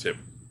travel tip.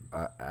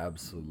 I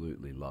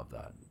absolutely love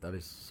that. That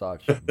is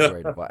such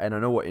great advice. And I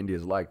know what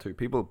India's like too.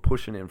 People are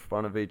pushing in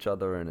front of each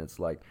other, and it's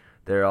like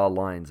there are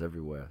lines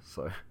everywhere.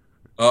 So,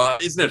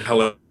 isn't it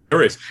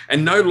hilarious?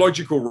 And no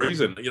logical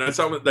reason. You know,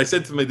 they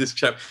said to me, this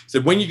chap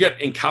said, when you get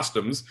in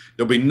customs,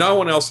 there'll be no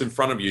one else in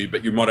front of you,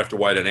 but you might have to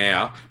wait an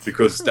hour,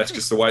 because that's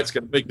just the way it's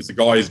going to be, because the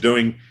guy is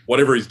doing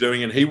whatever he's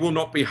doing, and he will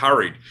not be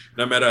hurried.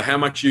 No matter how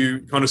much you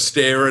kind of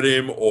stare at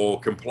him or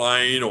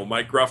complain or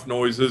make gruff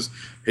noises,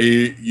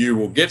 you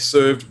will get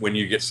served when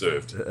you get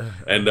served.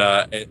 And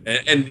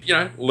you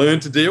know, learn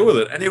to deal with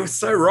it. And he was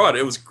so right.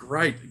 It was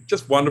great.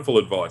 Just wonderful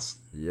advice.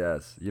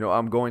 Yes. You know,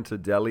 I'm going to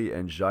Delhi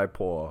and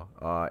Jaipur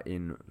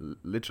in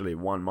literally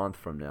 1 month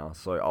from now.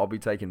 So I'll be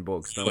taking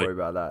books. Don't worry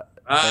about that.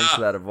 Thanks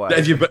for that advice.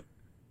 Have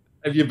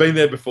you been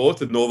there before,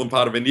 to the northern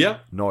part of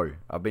India? No.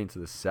 I've been to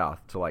the south,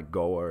 to like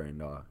Goa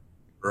and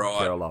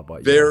Kerala.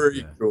 But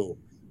very cool.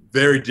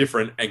 Very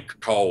different and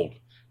cold.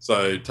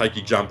 So take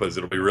your jumpers.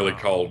 It'll be really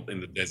cold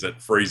in the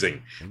desert,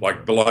 freezing,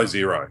 like below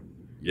zero.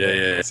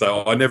 Yeah.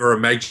 So I never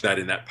imagined that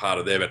in that part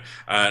of there. But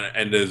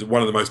and there's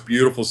one of the most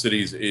beautiful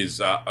cities is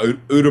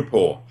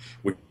Udaipur,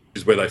 which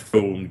is where they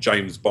filmed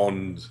James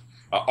Bond,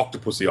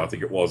 Octopussy, I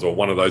think it was, or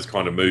one of those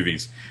kind of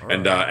movies.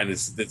 Right. And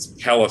it's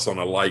callous on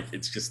a lake.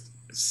 It's just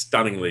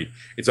stunningly.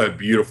 It's a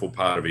beautiful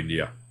part of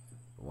India.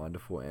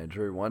 Wonderful,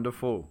 Andrew.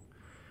 Wonderful.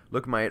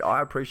 Look, mate,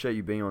 I appreciate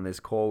you being on this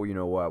call. You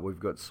know what? We've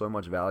got so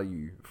much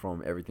value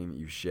from everything that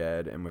you've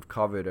shared, and we've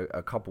covered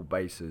a couple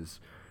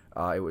bases,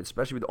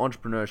 especially with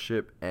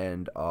entrepreneurship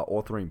and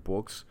authoring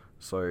books.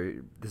 So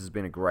this has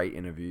been a great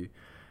interview.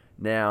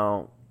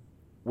 Now,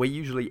 we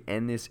usually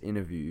end this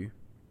interview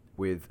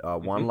with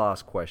one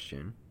last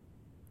question.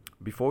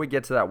 Before we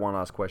get to that one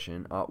last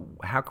question,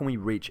 how can we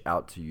reach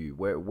out to you?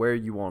 Where are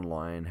you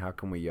online? How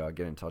can we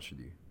get in touch with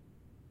you?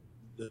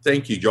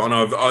 Thank you, John.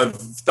 I've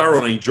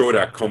thoroughly enjoyed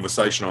our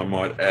conversation, I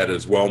might add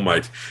as well,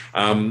 mate.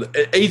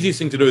 Easiest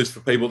thing to do is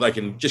for people, they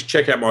can just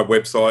check out my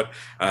website,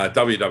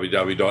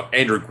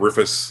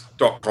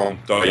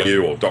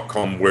 www.andrewgriffiths.com.au, or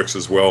 .com works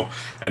as well.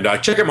 And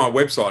check out my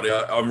website.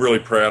 I'm really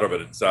proud of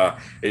it.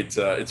 It's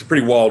a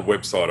pretty wild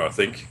website, I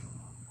think.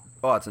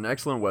 Oh, it's an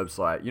excellent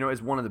website. You know,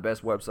 it's one of the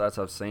best websites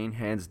I've seen,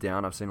 hands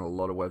down. I've seen a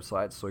lot of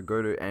websites. So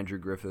go to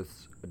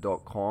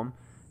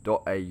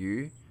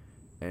andrewgriffiths.com.au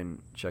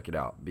and check it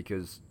out,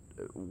 because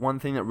one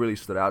thing that really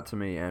stood out to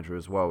me, Andrew,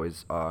 as well,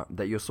 is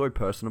that you're so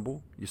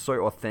personable. You're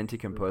so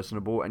authentic and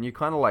personable, and you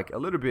kind of like a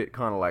little bit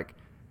kind of like,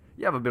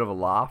 you have a bit of a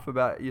laugh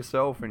about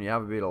yourself, and you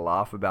have a bit of a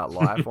laugh about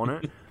life on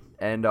it.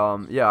 And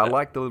I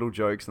like the little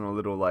jokes and the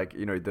little, like,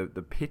 you know,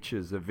 the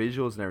pictures, the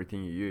visuals and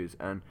everything you use.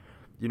 And,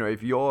 you know,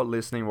 if you're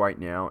listening right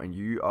now and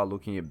you are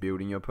looking at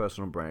building your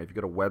personal brand, if you've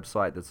got a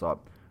website that's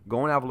up,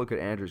 go and have a look at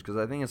Andrew's, because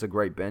I think it's a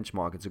great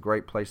benchmark. It's a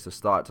great place to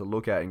start to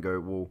look at and go,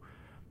 well,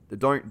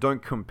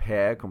 don't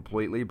compare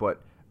completely,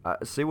 but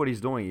see what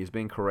he's doing. He's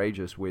being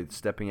courageous with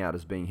stepping out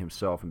as being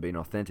himself and being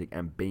authentic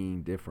and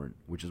being different,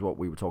 which is what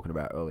we were talking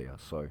about earlier.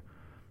 So,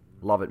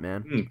 love it,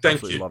 man.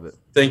 Thank you. Love it.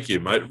 Thank you,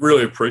 mate.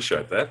 Really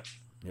appreciate that.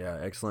 Yeah,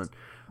 excellent.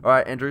 All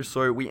right, Andrew.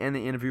 So we end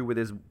the interview with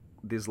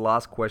this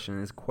last question.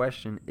 And this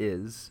question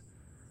is,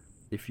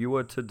 if you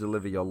were to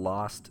deliver your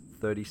last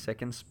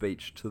 30-second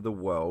speech to the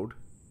world,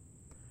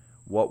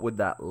 what would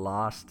that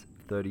last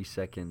 30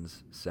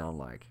 seconds sound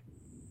like?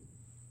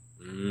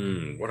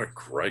 What a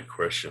great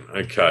question.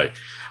 Okay.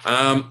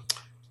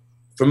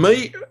 For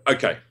me,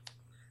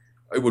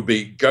 it would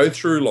be go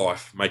through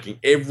life making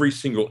every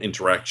single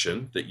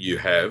interaction that you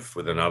have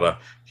with another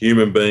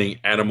human being,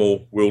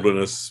 animal,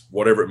 wilderness,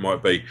 whatever it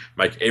might be,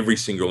 make every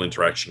single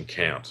interaction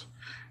count.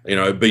 You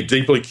know, be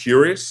deeply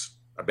curious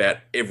about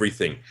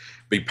everything.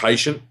 Be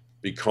patient,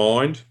 be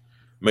kind,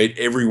 meet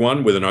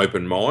everyone with an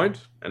open mind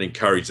and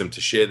encourage them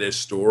to share their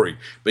story.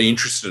 Be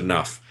interested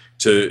enough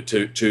to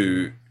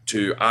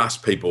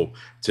ask people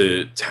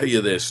to tell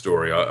you their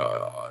story.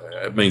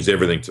 It means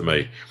everything to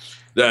me.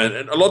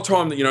 And a lot of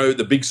time,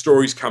 the big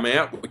stories come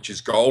out, which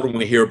is gold, and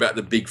we hear about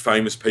the big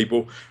famous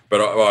people.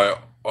 But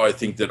I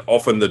think that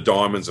often the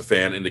diamonds are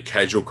found in the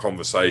casual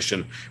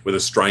conversation with a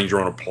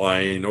stranger on a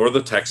plane, or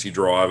the taxi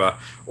driver,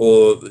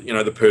 or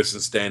the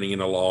person standing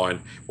in a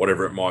line,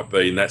 whatever it might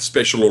be, in that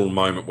special little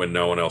moment when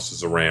no one else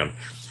is around.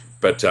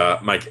 But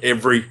make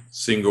every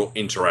single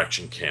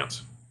interaction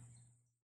count.